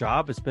keep their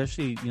job,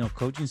 especially,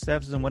 coaching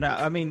staffs and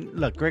whatnot. I mean,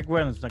 look, Greg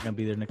Williams not going to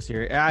be there next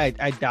year. I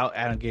doubt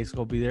Adam Gase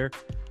will be there.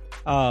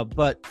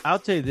 But I'll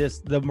tell you this,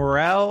 the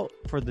morale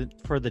for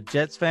the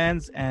Jets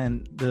fans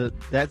and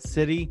that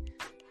city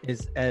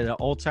is at an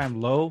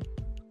all-time low.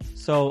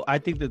 So I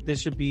think that this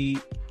should be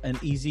an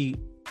easy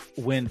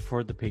win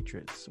for the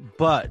Patriots.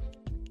 But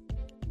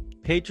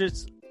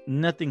Patriots,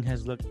 nothing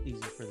has looked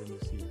easy for them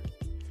this year.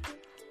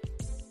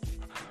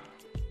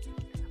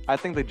 I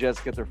think the Jets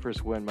get their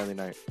first win Monday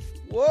night.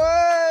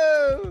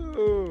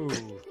 Whoa!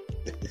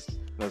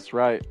 That's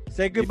right.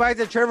 Say goodbye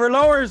to Trevor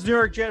Lawrence, New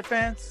York Jet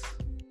fans.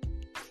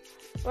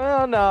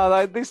 Well,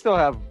 no, they still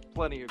have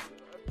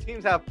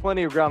teams have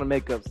plenty of ground to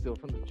make up still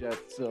from the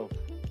Jets. So,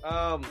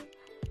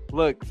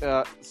 look,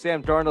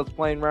 Sam Darnold's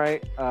playing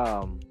right.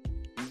 I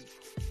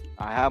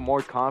have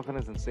more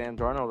confidence in Sam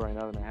Darnold right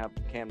now than I have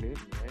Cam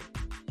Newton,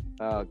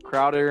 right?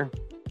 Crowder,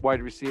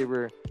 wide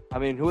receiver. I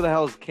mean, who the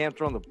hell is Cam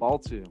throwing the ball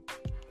to?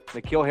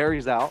 N'Keal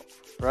Harry's out,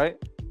 right?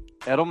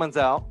 Edelman's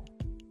out.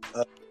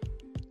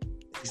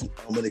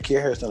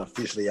 N'Keal Harry's not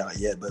officially out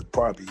yet, but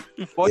probably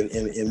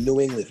in New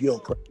England, if you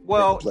don't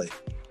play.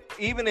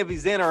 Even if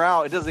he's in or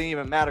out, it doesn't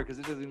even matter because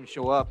it doesn't even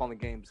show up on the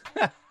games.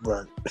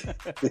 Right.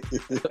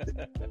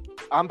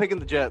 I'm picking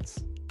the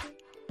Jets.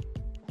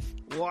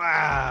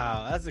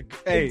 Wow, that's a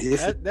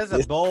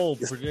bold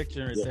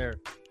prediction right there.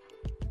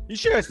 You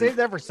should have saved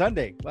that for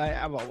Sunday.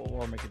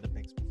 We're making the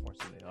picks before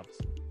Sunday,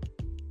 obviously.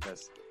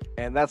 Yes,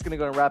 and that's going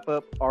to wrap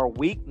up our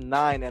Week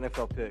 9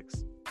 NFL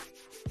picks.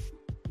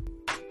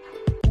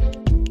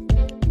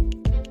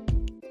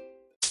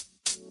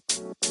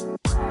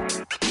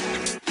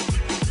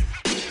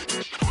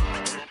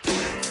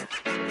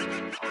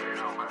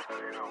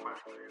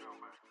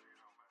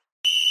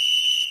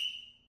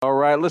 All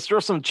right, let's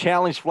throw some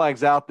challenge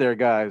flags out there,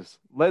 guys.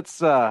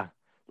 Let's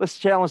Let's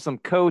challenge some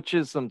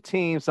coaches, some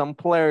teams, some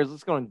players.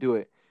 Let's go and do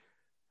it.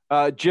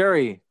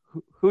 Jerry,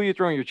 who are you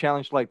throwing your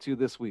challenge flag to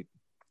this week?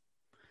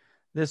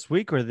 This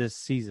week or this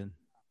season?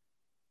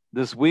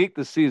 This week,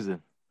 this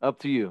season. Up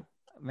to you.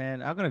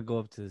 Man, I'm going to go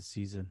up to the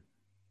season.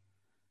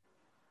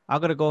 I'm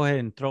going to go ahead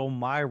and throw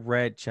my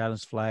red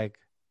challenge flag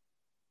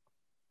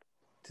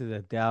to the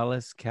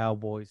Dallas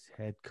Cowboys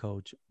head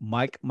coach,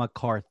 Mike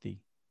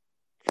McCarthy.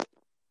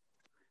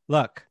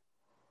 Look,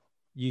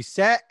 you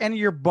sat in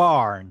your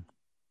barn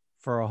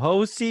for a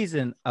whole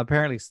season,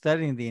 apparently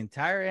studying the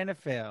entire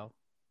NFL.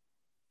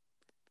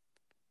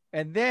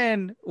 And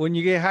then when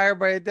you get hired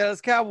by the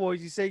Dallas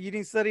Cowboys, you say you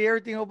didn't study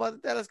everything about the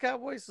Dallas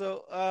Cowboys.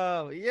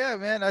 So, yeah,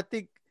 man, I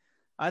think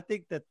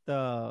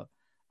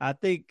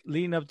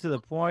leading up to the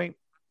point,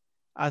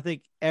 I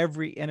think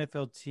every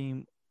NFL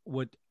team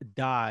would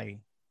die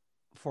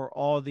for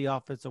all the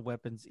offensive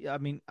weapons. I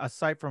mean,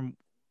 aside from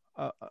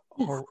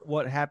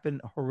what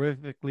happened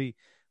horrifically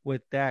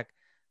with Dak,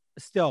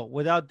 still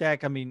without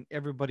Dak, I mean,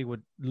 everybody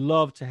would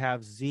love to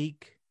have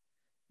Zeke,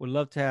 would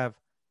love to have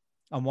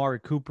Amari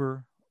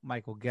Cooper,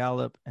 Michael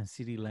Gallup, and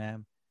CeeDee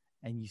Lamb,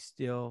 and you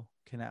still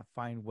cannot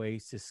find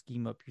ways to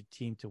scheme up your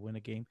team to win a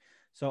game.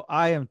 So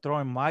I am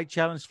throwing my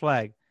challenge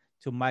flag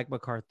to Mike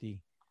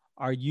McCarthy.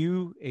 Are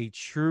you a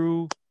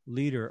true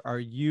leader? Are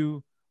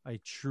you a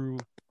true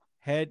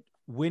a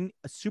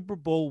Super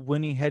Bowl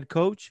winning head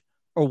coach,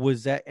 or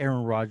was that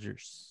Aaron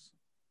Rodgers?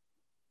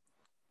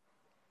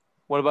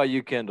 What about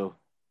you, Kendall?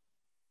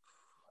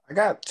 I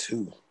got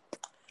two.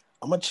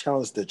 I'm going to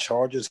challenge the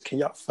Chargers. Can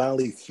y'all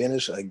finally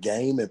finish a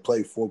game and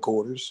play 4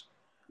 quarters?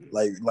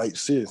 Like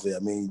seriously, I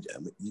mean,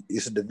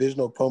 it's a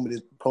divisional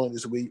opponent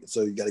this week,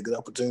 so you got a good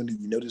opportunity.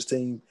 You know this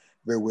team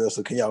very well,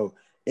 so can y'all,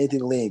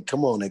 Anthony Lynn,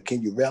 come on, and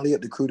can you rally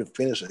up the crew to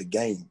finish a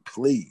game,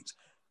 please?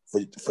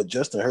 For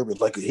Justin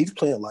Herbert, like he's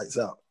playing lights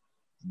out,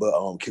 but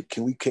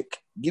can we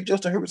give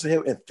Justin Herbert some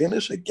help and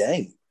finish a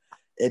game?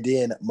 And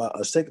then my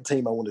second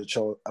team I want to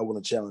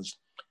challenge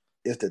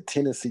is the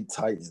Tennessee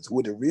Titans.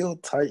 Would the real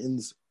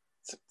Titans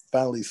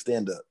finally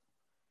stand up?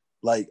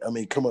 Like, I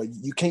mean, come on,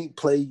 you can't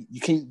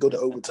go to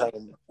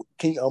overtime.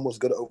 Can't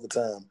almost go to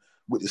overtime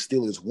with the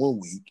Steelers 1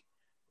 week,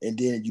 and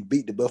then you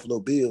beat the Buffalo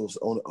Bills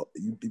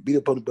you beat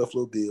up on the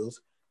Buffalo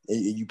Bills,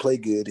 and you play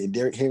good, and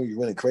Derrick Henry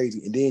running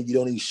crazy, and then you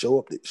don't even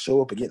show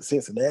up against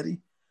Cincinnati.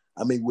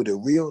 I mean, would the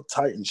real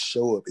Titans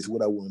show up is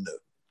what I want to know.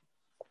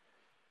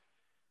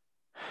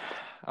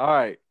 All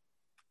right.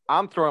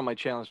 I'm throwing my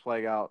challenge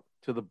flag out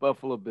to the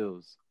Buffalo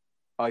Bills.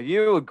 Are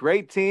you a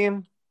great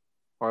team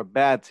or a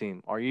bad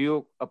team? Are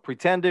you a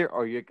pretender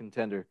or are you a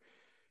contender?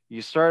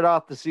 You started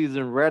off the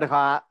season red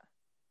hot.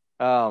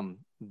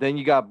 Then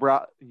you got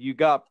brought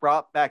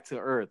back to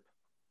earth.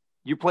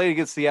 You played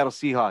against Seattle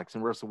Seahawks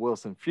and Russell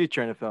Wilson,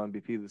 future NFL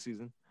MVP of the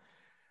season.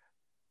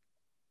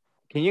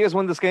 Can you guys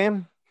win this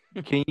game?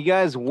 Can you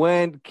guys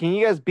win? Can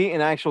you guys beat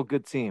an actual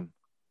good team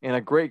and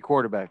a great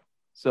quarterback?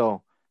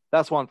 So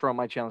that's why I'm throwing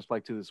my challenge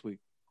flag to this week.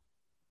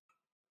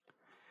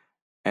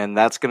 And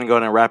that's going to go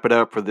ahead and wrap it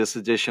up for this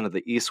edition of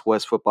the East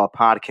West Football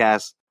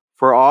Podcast.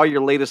 For all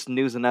your latest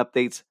news and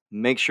updates,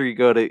 make sure you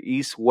go to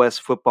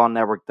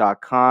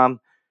eastwestfootballnetwork.com.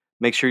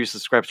 Make sure you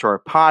subscribe to our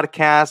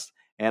podcast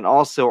and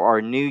also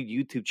our new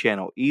YouTube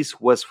channel,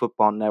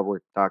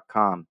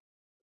 eastwestfootballnetwork.com.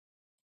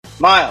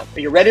 Miles, are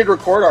you ready to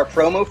record our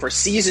promo for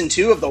Season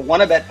 2 of the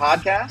Wannabet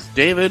podcast?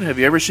 David, have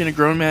you ever seen a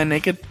grown man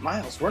naked?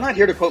 Miles, we're not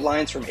here to quote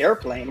lines from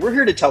Airplane. We're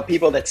here to tell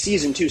people that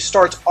Season 2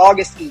 starts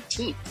August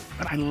 18th.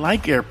 But I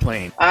like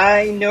Airplane.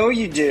 I know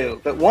you do,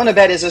 but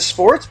Wannabet is a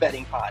sports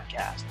betting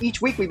podcast. Each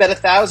week we bet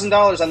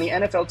 $1,000 on the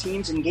NFL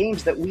teams and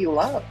games that we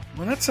love.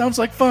 Well, that sounds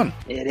like fun.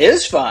 It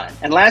is fun.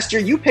 And last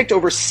year you picked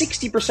over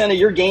 60% of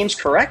your games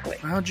correctly.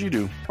 How'd you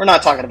do? We're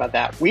not talking about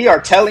that. We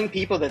are telling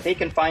people that they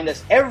can find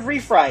us every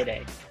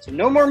Friday. So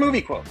no more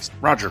movie quotes.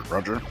 Roger.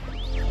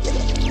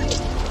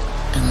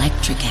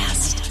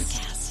 Electricast.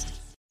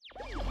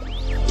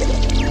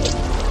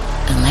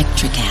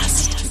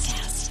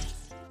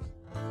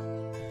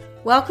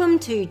 Welcome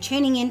to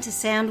Tuning Into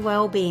Sound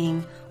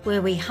Wellbeing,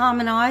 where we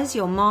harmonise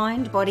your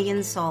mind, body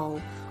and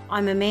soul.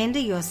 I'm Amanda,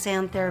 your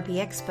sound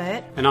therapy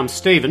expert. And I'm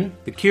Stephen,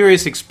 the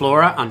curious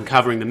explorer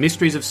uncovering the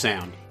mysteries of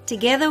sound.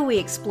 Together we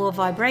explore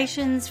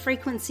vibrations,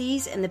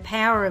 frequencies and the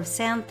power of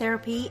sound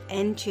therapy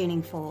and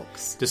tuning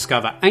forks.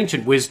 Discover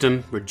ancient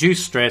wisdom,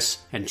 reduce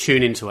stress and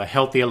tune into a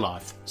healthier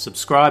life.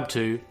 Subscribe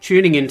to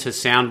Tuning Into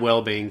Sound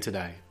Wellbeing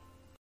today.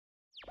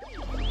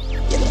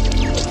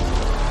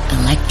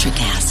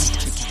 Electricast.